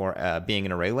qualify for being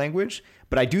an array language.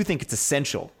 But I do think it's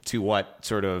essential to what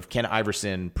sort of Ken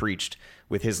Iverson preached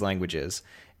with his languages.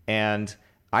 And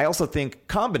I also think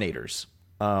combinators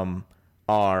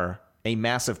are a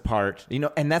massive part,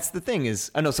 and that's the thing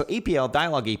is, so APL,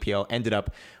 Dialog APL ended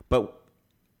up, but,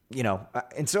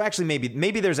 and so actually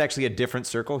maybe there's actually a different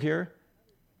circle here.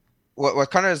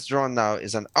 What Connor has drawn now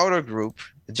is an outer group,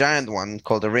 a giant one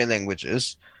called array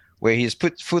languages, where he's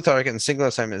put Futhark and single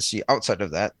assignment C outside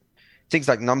of that. Things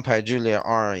like NumPy, Julia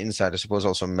are inside. I suppose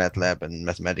also MATLAB and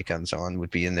Mathematica and so on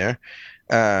would be in there.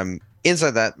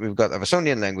 Inside that, we've got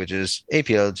Iversonian languages,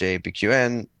 APL, J,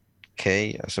 BQN,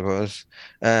 K, I suppose,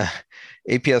 APL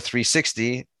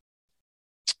 360.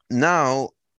 Now,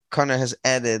 Connor has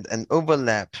added an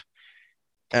overlap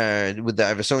with the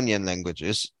Iversonian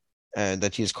languages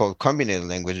that he's called combinator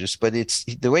languages, but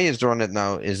the way he's drawn it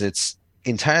now is it's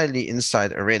entirely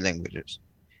inside array languages.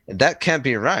 And that can't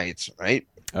be right?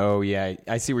 Oh, yeah.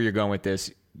 I see where you're going with this.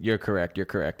 You're correct.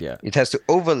 Yeah. It has to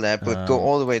overlap, but go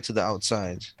all the way to the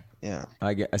outside. Yeah.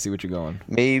 I see what you're going.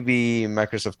 Maybe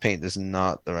Microsoft Paint is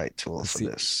not the right tool for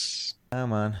this.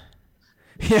 Come on.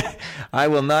 Yeah. I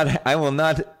will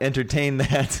not entertain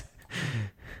that.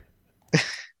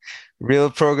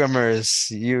 Real programmers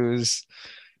use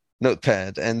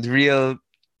Notepad and real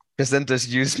presenters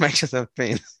use Microsoft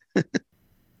Paint.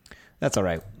 That's all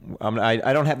right.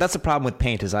 I don't have. That's the problem with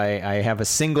Paint is I have a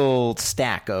single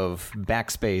stack of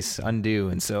backspace undo,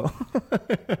 and so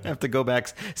I have to go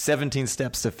back 17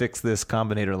 steps to fix this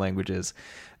combinator languages.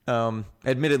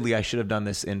 Admittedly, I should have done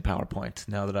this in PowerPoint.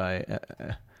 Now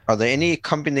that Are there any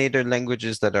combinator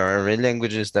languages that are array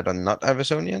languages that are not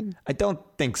Iversonian? I don't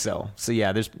think so. So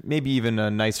yeah, there's maybe even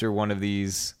a nicer one of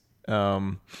these.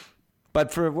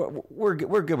 But we're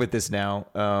good with this now.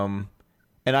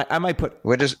 And I might put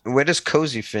where does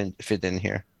Cozy fit in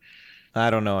here?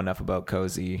 I don't know enough about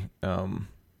Cozy.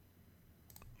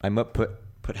 I might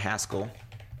put Haskell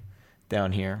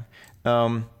down here.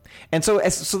 And so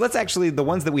that's actually the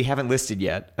ones that we haven't listed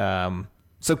yet.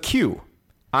 So Q,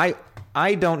 I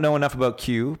don't know enough about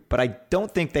Q, but I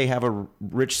don't think they have a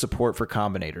rich support for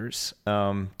combinators.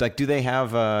 Like, do they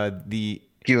have the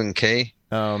Q and K?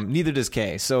 Neither does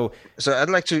K. So I'd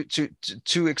like to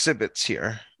two exhibits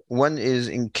here. One is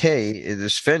in K, it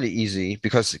is fairly easy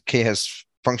because K has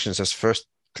functions as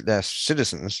first-class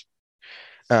citizens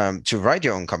to write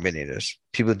your own combinators.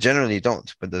 People generally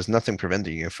don't, but there's nothing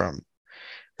preventing you from.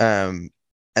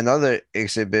 Another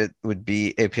exhibit would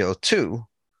be APL2,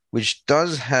 which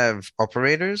does have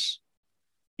operators,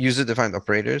 user-defined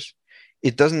operators.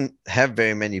 It doesn't have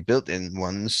very many built-in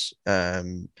ones,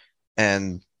 but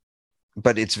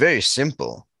it's very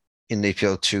simple in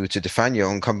APL2 to define your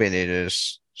own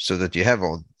combinators so that you have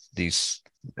all these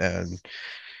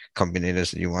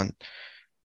combinators that you want.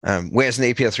 Whereas in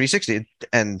APL 360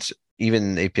 and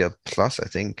even APL Plus, I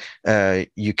think,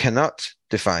 you cannot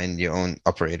define your own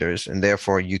operators, and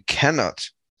therefore you cannot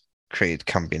create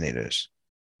combinators.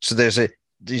 So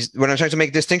when I'm trying to make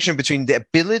a distinction between the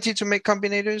ability to make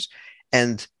combinators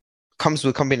and comes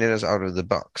with combinators out of the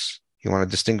box. You want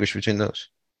to distinguish between those?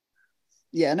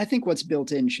 Yeah, and I think what's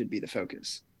built in should be the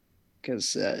focus.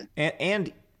 Because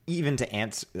and even to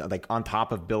answer, like on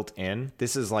top of built in,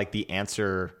 this is like the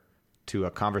answer to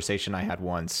a conversation I had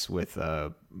once with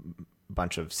a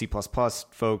bunch of C++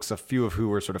 folks, a few of who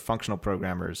were sort of functional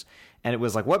programmers. And it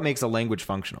was like, what makes a language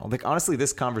functional? Like, honestly,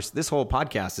 this whole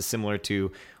podcast is similar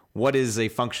to what is a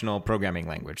functional programming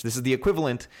language? This is the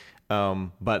equivalent,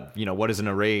 but what is an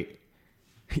array?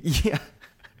 Yeah.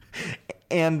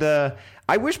 And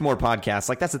I wish more podcasts,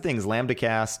 like that's the thing, is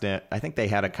LambdaCast, I think they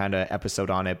had a kind of episode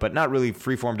on it, but not really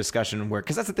freeform discussion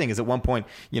because that's the thing is at one point,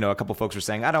 a couple folks were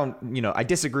saying, I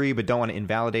disagree, but don't want to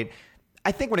invalidate.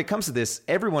 I think when it comes to this,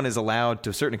 everyone is allowed to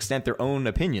a certain extent their own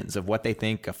opinions of what they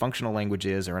think a functional language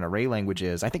is or an array language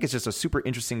is. I think it's just a super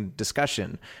interesting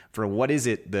discussion for what are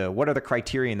the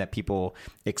criterion that people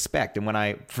expect.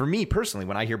 And for me personally,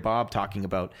 when I hear Bob talking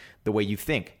about the way you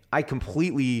think, I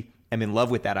completely am in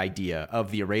love with that idea of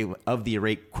the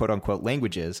array quote unquote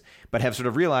languages, but have sort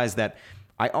of realized that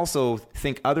I also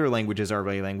think other languages are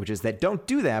array languages that don't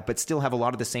do that, but still have a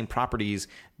lot of the same properties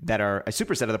that are a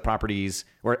superset of the properties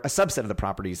or a subset of the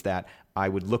properties that I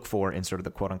would look for in sort of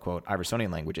the quote unquote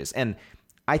Iversonian languages. And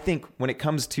I think when it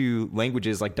comes to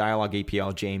languages like Dialog,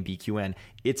 APL, J, and BQN,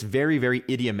 it's very, very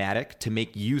idiomatic to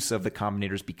make use of the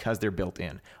combinators because they're built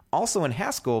in. Also in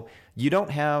Haskell, you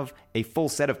don't have a full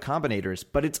set of combinators,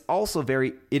 but it's also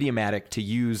very idiomatic to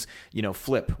use,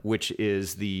 flip, which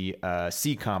is the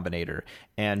C combinator,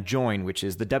 and join, which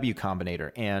is the W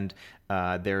combinator. And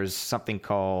there's something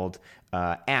called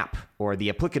app, or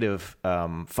the applicative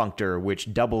functor,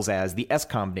 which doubles as the S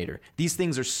combinator. These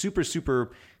things are super,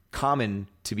 super common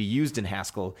to be used in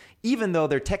Haskell, even though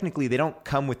they don't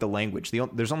come with the language.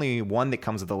 There's only one that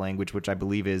comes with the language, which I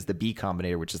believe is the B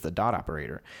combinator, which is the dot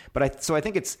operator. But I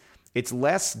think it's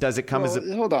less. Does it come as a...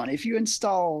 Hold on. If you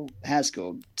install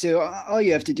Haskell, so all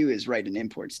you have to do is write an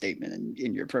import statement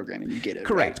in your program, and you get it.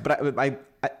 Correct, right?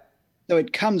 But so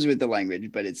it comes with the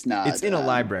language, but it's not. It's in a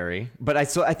library, but I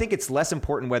think it's less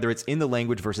important whether it's in the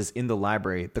language versus in the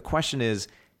library. The question is,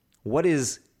 what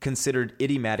is considered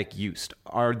idiomatic use?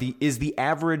 Is the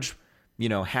average,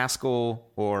 Haskell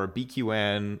or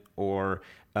BQN or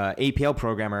APL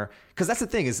programmer? Because that's the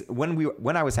thing is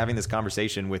when I was having this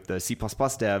conversation with the C++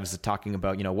 devs talking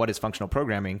about what is functional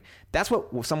programming, that's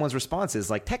what someone's response is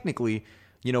like. Technically,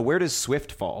 where does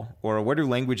Swift fall, or where do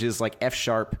languages like F#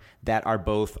 that are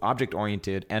both object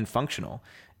oriented and functional?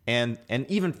 And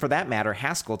even for that matter,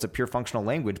 Haskell, it's a pure functional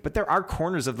language, but there are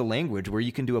corners of the language where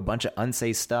you can do a bunch of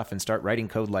unsafe stuff and start writing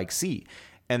code like C.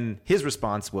 And his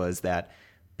response was that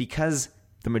because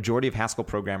the majority of Haskell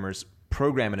programmers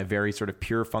program in a very sort of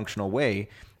pure functional way,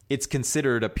 it's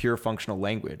considered a pure functional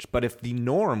language. But if the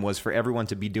norm was for everyone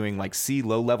to be doing like C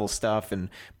low-level stuff and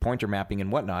pointer mapping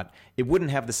and whatnot, it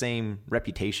wouldn't have the same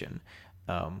reputation.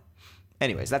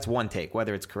 Anyways, that's one take,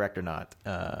 whether it's correct or not.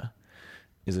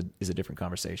 is a different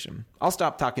conversation. I'll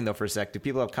stop talking though for a sec. Do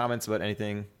people have comments about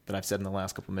anything that I've said in the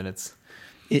last couple minutes?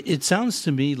 It sounds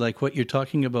to me like what you're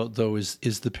talking about, though, is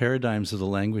the paradigms of the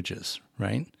languages,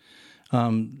 right?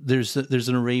 There's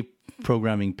an array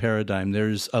programming paradigm.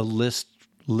 There's a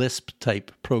Lisp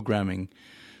type programming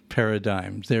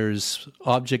paradigm. There's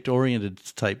object-oriented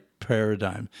type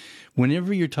paradigm.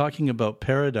 Whenever you're talking about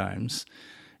paradigms,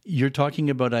 you're talking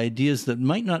about ideas that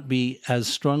might not be as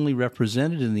strongly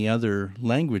represented in the other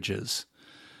languages,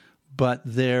 but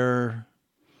the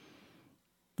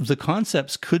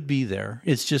concepts could be there.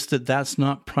 It's just that that's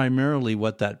not primarily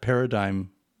what that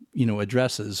paradigm,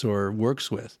 addresses or works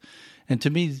with. And to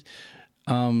me,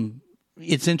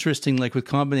 it's interesting, like with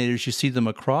combinators, you see them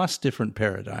across different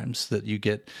paradigms, that you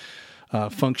get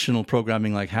functional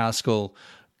programming like Haskell,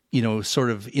 sort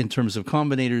of in terms of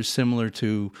combinators similar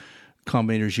to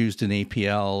combinators used in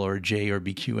APL or J or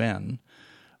BQN.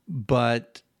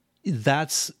 But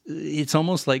it's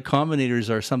almost like combinators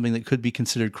are something that could be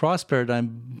considered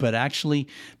cross-paradigm, but actually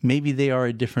maybe they are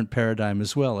a different paradigm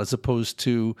as well, as opposed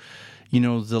to,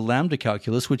 the lambda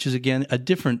calculus, which is, again, a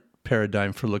different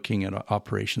paradigm for looking at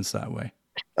operations that way.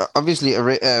 Obviously,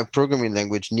 a programming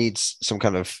language needs some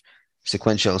kind of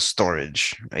sequential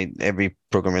storage, right? Every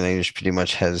programming language pretty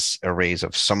much has arrays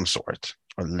of some sort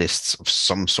or lists of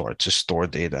some sort to store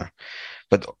data.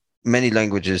 But many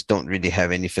languages don't really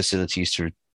have any facilities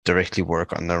to directly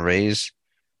work on arrays.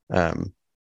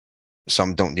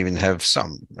 Some don't even have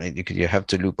some, right? You have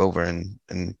to loop over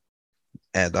and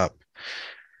add up.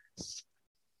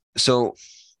 So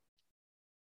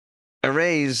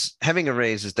having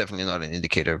arrays is definitely not an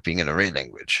indicator of being an array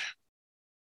language.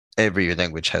 Every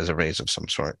language has arrays of some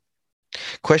sort.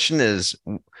 Question is,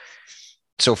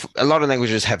 so a lot of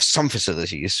languages have some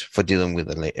facilities for dealing with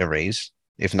arrays,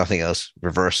 if nothing else,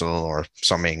 reversal or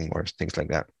summing or things like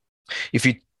that. If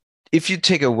you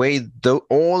take away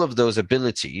all of those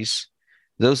abilities,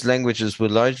 those languages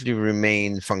will largely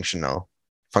remain functional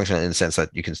in the sense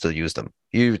that you can still use them.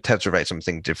 You have to write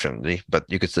something differently, but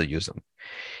you could still use them.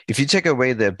 If you take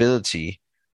away the ability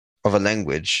of a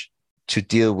language to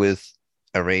deal with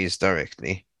arrays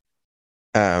directly,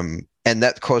 and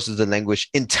that causes the language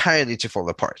entirely to fall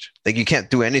apart, like you can't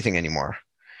do anything anymore,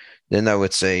 then I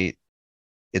would say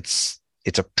it's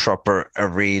a proper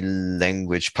array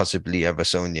language, possibly a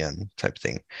Iversonian type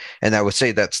thing. And I would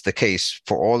say that's the case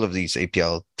for all of these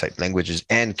APL type languages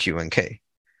and Q and K.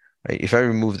 Right? If I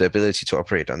remove the ability to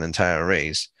operate on entire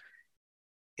arrays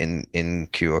in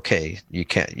Q or K, you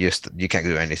can't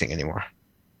do anything anymore.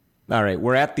 All right,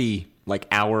 we're at the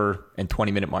hour and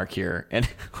 20-minute mark here, and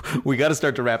we got to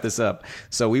start to wrap this up.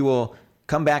 So we will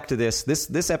come back to this.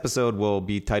 This episode will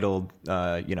be titled,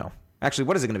 actually,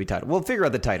 what is it going to be titled? We'll figure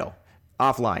out the title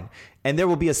offline. And there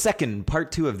will be a second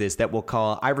part 2 of this that we'll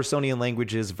call Iversonian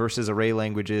languages versus array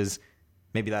languages.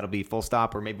 Maybe that'll be full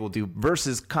stop, or maybe we'll do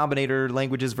versus combinator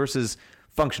languages versus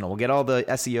functional. We'll get all the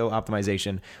SEO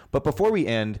optimization. But before we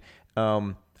end,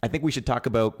 I think we should talk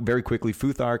about very quickly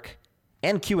Futhark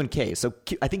and Q and K. So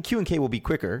I think Q and K will be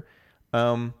quicker.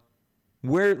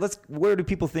 Where do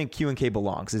people think Q and K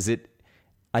belongs?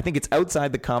 I think it's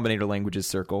outside the combinator languages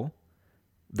circle.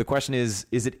 The question is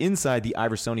it inside the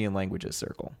Iversonian languages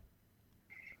circle?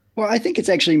 Well, I think it's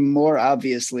actually more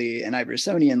obviously an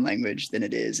Iversonian language than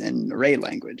it is an array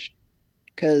language,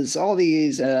 because all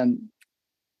these NumPy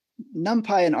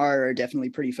and R are definitely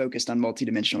pretty focused on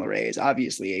multidimensional arrays.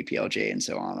 Obviously, APLJ and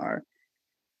so on are.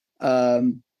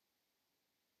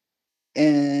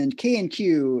 And K and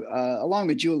Q, along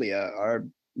with Julia, are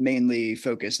mainly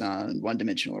focused on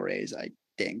one-dimensional arrays, I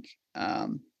think.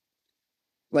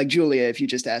 Like Julia, if you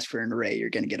just ask for an array, you're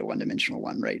going to get a one-dimensional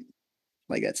one, right?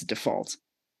 Like that's a default.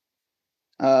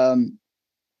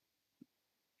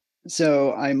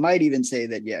 So I might even say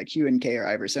that, yeah, Q and K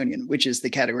are Iversonian, which is the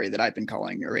category that I've been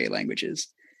calling array languages,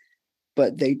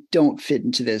 but they don't fit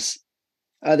into this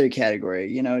other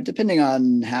category, depending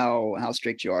on how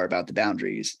strict you are about the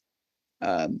boundaries.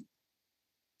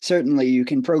 Certainly you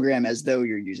can program as though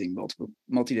you're using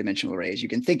multidimensional arrays. You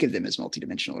can think of them as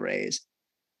multidimensional arrays,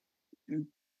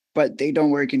 but they don't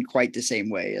work in quite the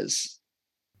same way as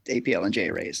APL and J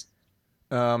arrays.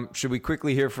 Should we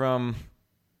quickly hear from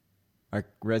our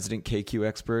resident KQ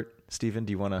expert, Stephen?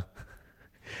 Do you want to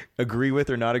agree with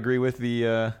or not agree with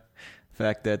the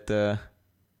fact that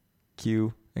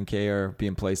Q and K are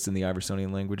being placed in the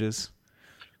Iversonian languages?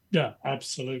 Yeah,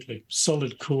 absolutely.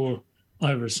 Solid core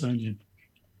Iversonian.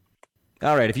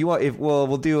 All right.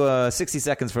 We'll do 60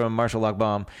 seconds from Marshall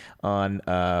Lochbaum on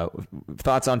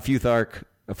thoughts on Futhark,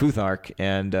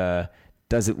 and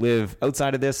Does it live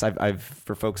outside of this? I've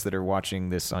for folks that are watching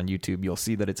this on YouTube, you'll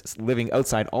see that it's living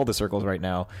outside all the circles right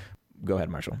now. Go ahead,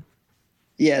 Marshall.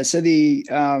 Yeah, so the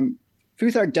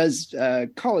Futhark does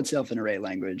call itself an array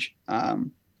language.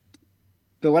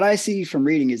 But what I see from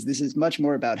reading is this is much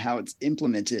more about how it's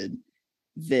implemented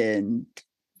than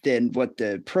what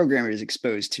the programmer is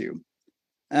exposed to.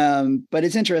 But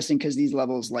it's interesting because these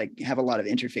levels like have a lot of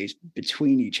interface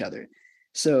between each other.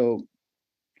 So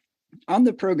on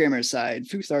the programmer side,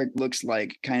 Futhark looks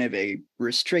like kind of a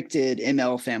restricted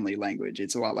ML family language.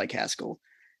 It's a lot like Haskell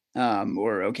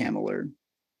or OCaml or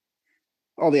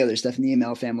all the other stuff in the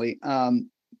ML family.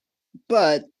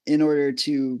 But in order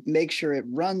to make sure it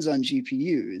runs on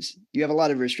GPUs, you have a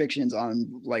lot of restrictions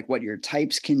on like what your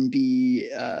types can be.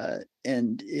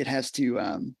 And it has to,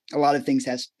 a lot of things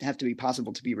have to be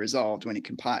possible to be resolved when it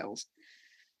compiles.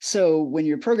 So when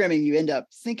you're programming, you end up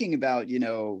thinking about,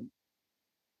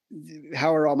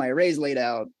 how are all my arrays laid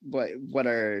out?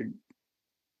 You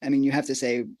have to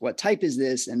say, what type is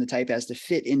this? And the type has to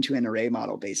fit into an array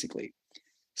model, basically.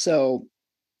 So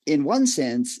in one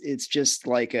sense, it's just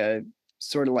like a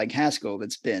sort of like Haskell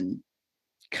that's been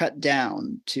cut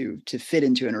down to fit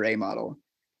into an array model.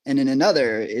 And in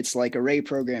another, it's like array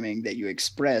programming that you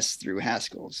express through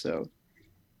Haskell. So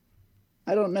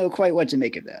I don't know quite what to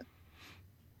make of that.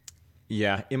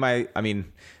 Yeah,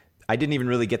 I didn't even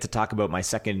really get to talk about my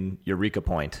second Eureka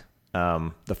point.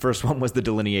 The first one was the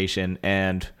delineation,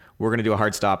 and we're going to do a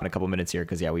hard stop in a couple minutes here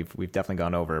because, we've definitely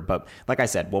gone over. But like I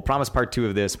said, we'll promise part 2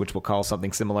 of this, which we'll call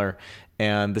something similar.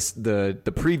 And the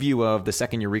preview of the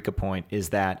second Eureka point is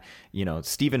that,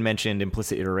 Stephen mentioned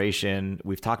implicit iteration.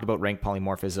 We've talked about rank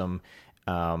polymorphism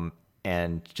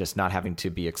and just not having to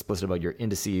be explicit about your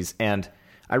indices. And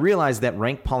I realized that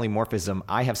rank polymorphism,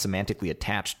 I have semantically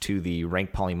attached to the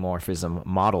rank polymorphism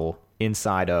model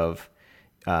inside of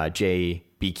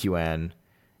JBQN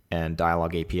and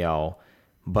Dialog APL.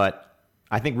 But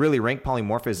I think really rank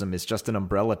polymorphism is just an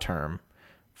umbrella term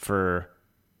for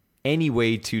any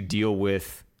way to deal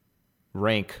with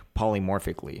rank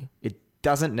polymorphically. It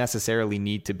doesn't necessarily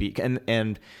need to be,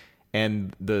 and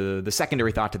the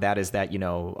secondary thought to that is that,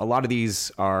 a lot of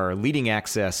these are leading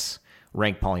access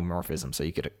rank polymorphism. So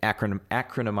you could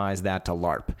acronymize that to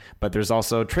LARP. But there's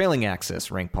also trailing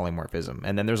access rank polymorphism.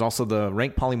 And then there's also the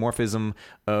rank polymorphism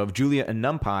of Julia and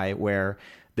NumPy, where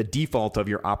the default of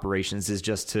your operations is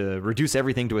just to reduce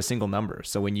everything to a single number.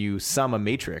 So when you sum a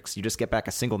matrix, you just get back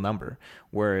a single number.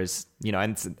 Whereas,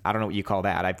 and I don't know what you call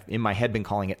that. I've in my head been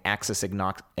calling it axis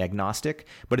agnostic,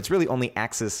 but it's really only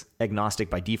axis agnostic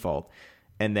by default.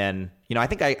 And then, I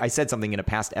think I said something in a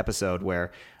past episode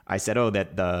where I said,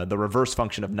 that the reverse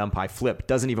function of NumPy flip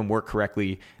doesn't even work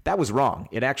correctly. That was wrong.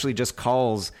 It actually just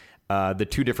calls the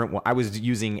two different. I was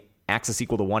using axis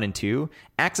equal to 1 and 2.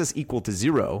 Axis equal to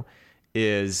 0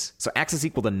 is, so axis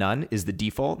equal to none is the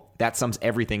default. That sums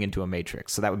everything into a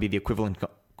matrix. So that would be the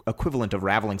equivalent of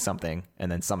raveling something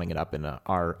and then summing it up in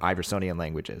our Iversonian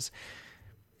languages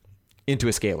into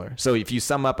a scalar. So if you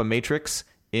sum up a matrix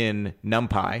in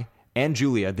NumPy and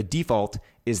Julia, the default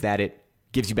is that it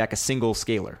gives you back a single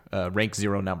scalar, rank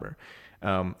 0 number,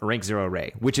 rank 0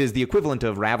 array, which is the equivalent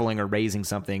of raveling or raising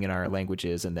something in our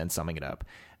languages and then summing it up.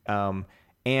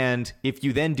 And if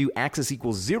you then do axis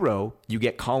equals 0, you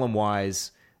get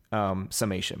column-wise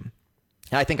summation.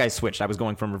 And I think I switched. I was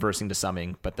going from reversing to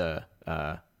summing, but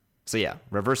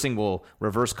reversing will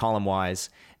reverse column-wise,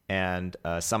 and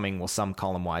summing will sum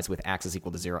column-wise with axis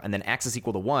equal to 0. And then axis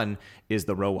equal to 1 is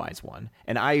the row-wise one.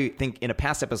 And I think in a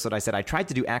past episode I said I tried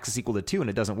to do axis equal to 2 and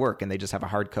it doesn't work, and they just have a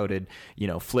hard-coded,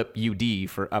 flip UD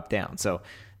for up-down. So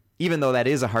even though that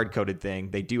is a hard-coded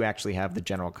thing, they do actually have the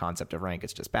general concept of rank.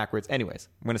 It's just backwards. Anyways,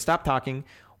 I'm going to stop talking.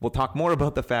 We'll talk more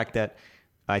about the fact that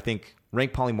I think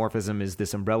rank polymorphism is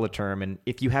this umbrella term, and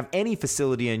if you have any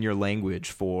facility in your language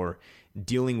for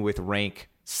dealing with rank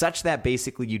such that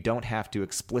basically you don't have to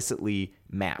explicitly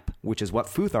map, which is what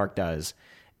Futhark does,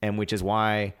 and which is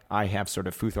why I have sort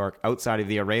of Futhark outside of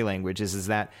the array languages, is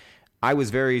that I was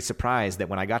very surprised that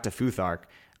when I got to Futhark,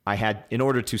 I had, in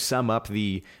order to sum up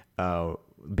the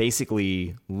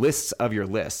basically lists of your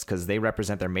lists, because they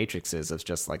represent their matrices as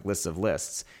just like lists of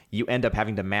lists, you end up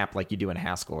having to map like you do in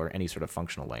Haskell or any sort of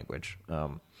functional language.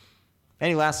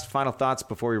 Any last final thoughts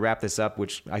before we wrap this up,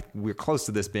 which we're close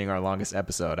to this being our longest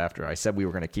episode after I said we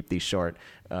were going to keep these short,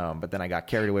 but then I got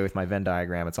carried away with my Venn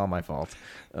diagram. It's all my fault.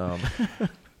 And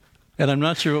I'm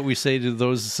not sure what we say to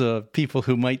those people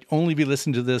who might only be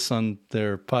listening to this on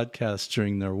their podcast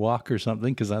during their walk or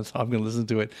something, because that's how I'm going to listen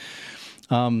to it.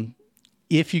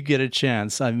 If you get a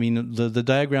chance, the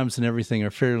diagrams and everything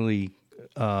are fairly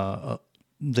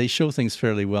they show things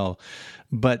fairly well.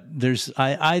 But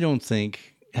I don't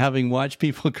think, having watched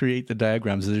people create the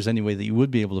diagrams, there's any way that you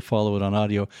would be able to follow it on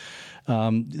audio.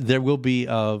 There will be,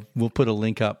 we'll put a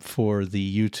link up for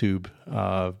the YouTube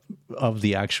of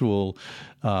the actual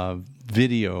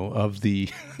video of the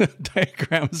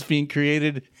diagrams being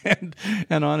created.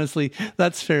 And honestly,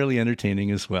 that's fairly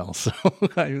entertaining as well. So,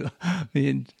 I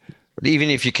mean, even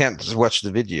if you can't watch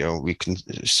the video, we can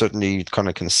certainly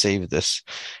can save this,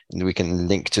 and we can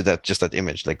link to that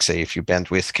image. Like, say, if your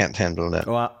bandwidth can't handle that.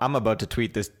 Well, I'm about to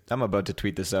tweet this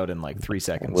out in like 3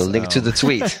 seconds. We'll link to the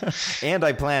tweet.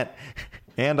 I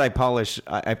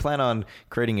plan on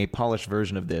creating a polished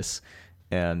version of this,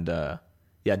 and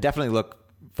definitely look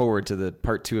forward to the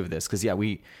part 2 of this, because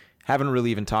we haven't really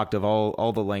even talked of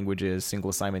all the languages, single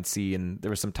assignment C, and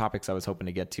there were some topics I was hoping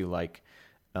to get to, like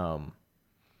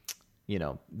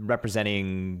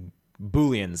representing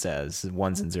Booleans as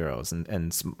ones and zeros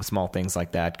and small things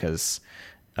like that, because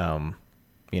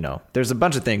there's a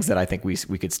bunch of things that I think we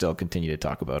could still continue to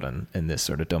talk about in this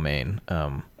sort of domain.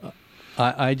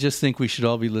 I just think we should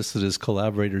all be listed as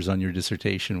collaborators on your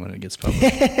dissertation when it gets published.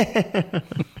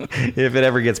 If it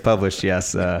ever gets published,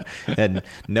 yes. And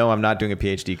no, I'm not doing a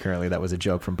PhD currently. That was a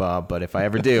joke from Bob. But if I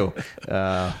ever do,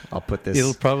 I'll put this.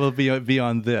 It'll probably be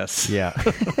on this. Yeah.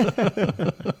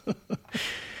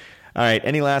 All right.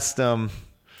 Any last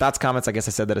thoughts, comments? I guess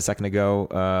I said that a second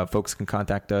ago. Folks can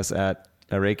contact us at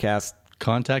ArrayCast.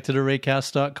 Contact at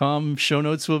arraycast.com. Show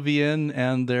notes will be in,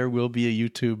 and there will be a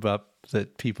YouTube up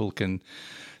that people can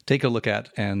take a look at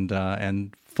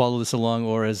and follow this along.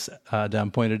 Or, as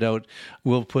Dan pointed out,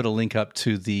 we'll put a link up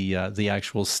to the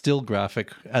actual still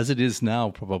graphic as it is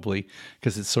now, probably,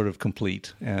 because it's sort of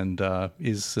complete and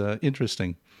is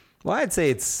interesting. Well, I'd say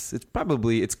it's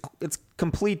probably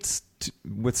complete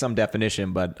with some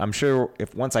definition, but I'm sure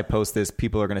if once I post this,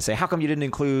 people are going to say, "How come you didn't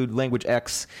include language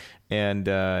X?" And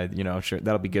sure,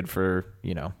 that'll be good for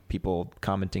people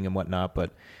commenting and whatnot.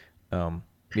 But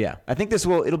I think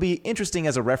it'll be interesting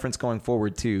as a reference going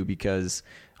forward too, because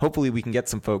hopefully we can get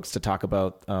some folks to talk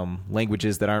about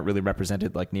languages that aren't really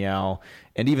represented, like Niao,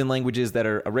 and even languages that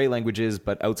are array languages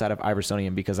but outside of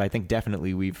Iversonian, because I think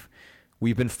definitely we've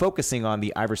been focusing on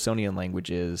the Iversonian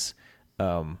languages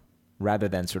rather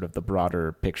than sort of the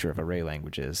broader picture of array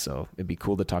languages. So it'd be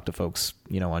cool to talk to folks,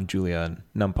 on Julia and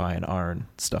NumPy and R and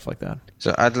stuff like that.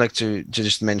 So I'd like to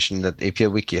just mention that API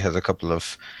Wiki has a couple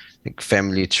of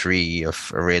family tree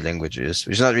of array languages,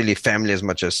 which is not really family as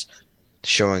much as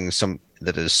showing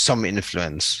that there's some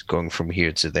influence going from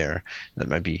here to there. That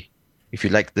might be, if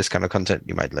you like this kind of content,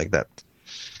 you might like that.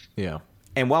 Yeah.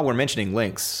 And while we're mentioning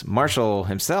links, Marshall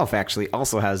himself actually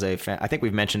also has I think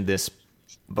we've mentioned this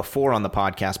before on the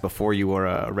podcast, before you were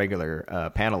a regular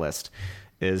panelist,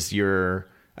 is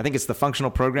I think it's the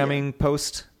functional programming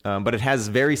post, but it has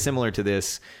very similar to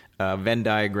this Venn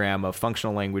diagram of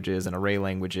functional languages and array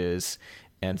languages,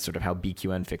 and sort of how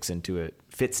BQN fits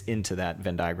into that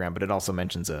Venn diagram. But it also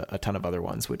mentions a ton of other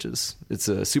ones, it's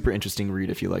a super interesting read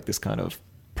if you like this kind of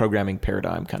programming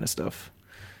paradigm kind of stuff.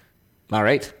 All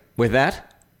right. With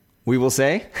that, we will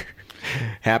say,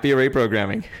 happy array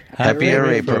programming. Happy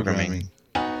array programming.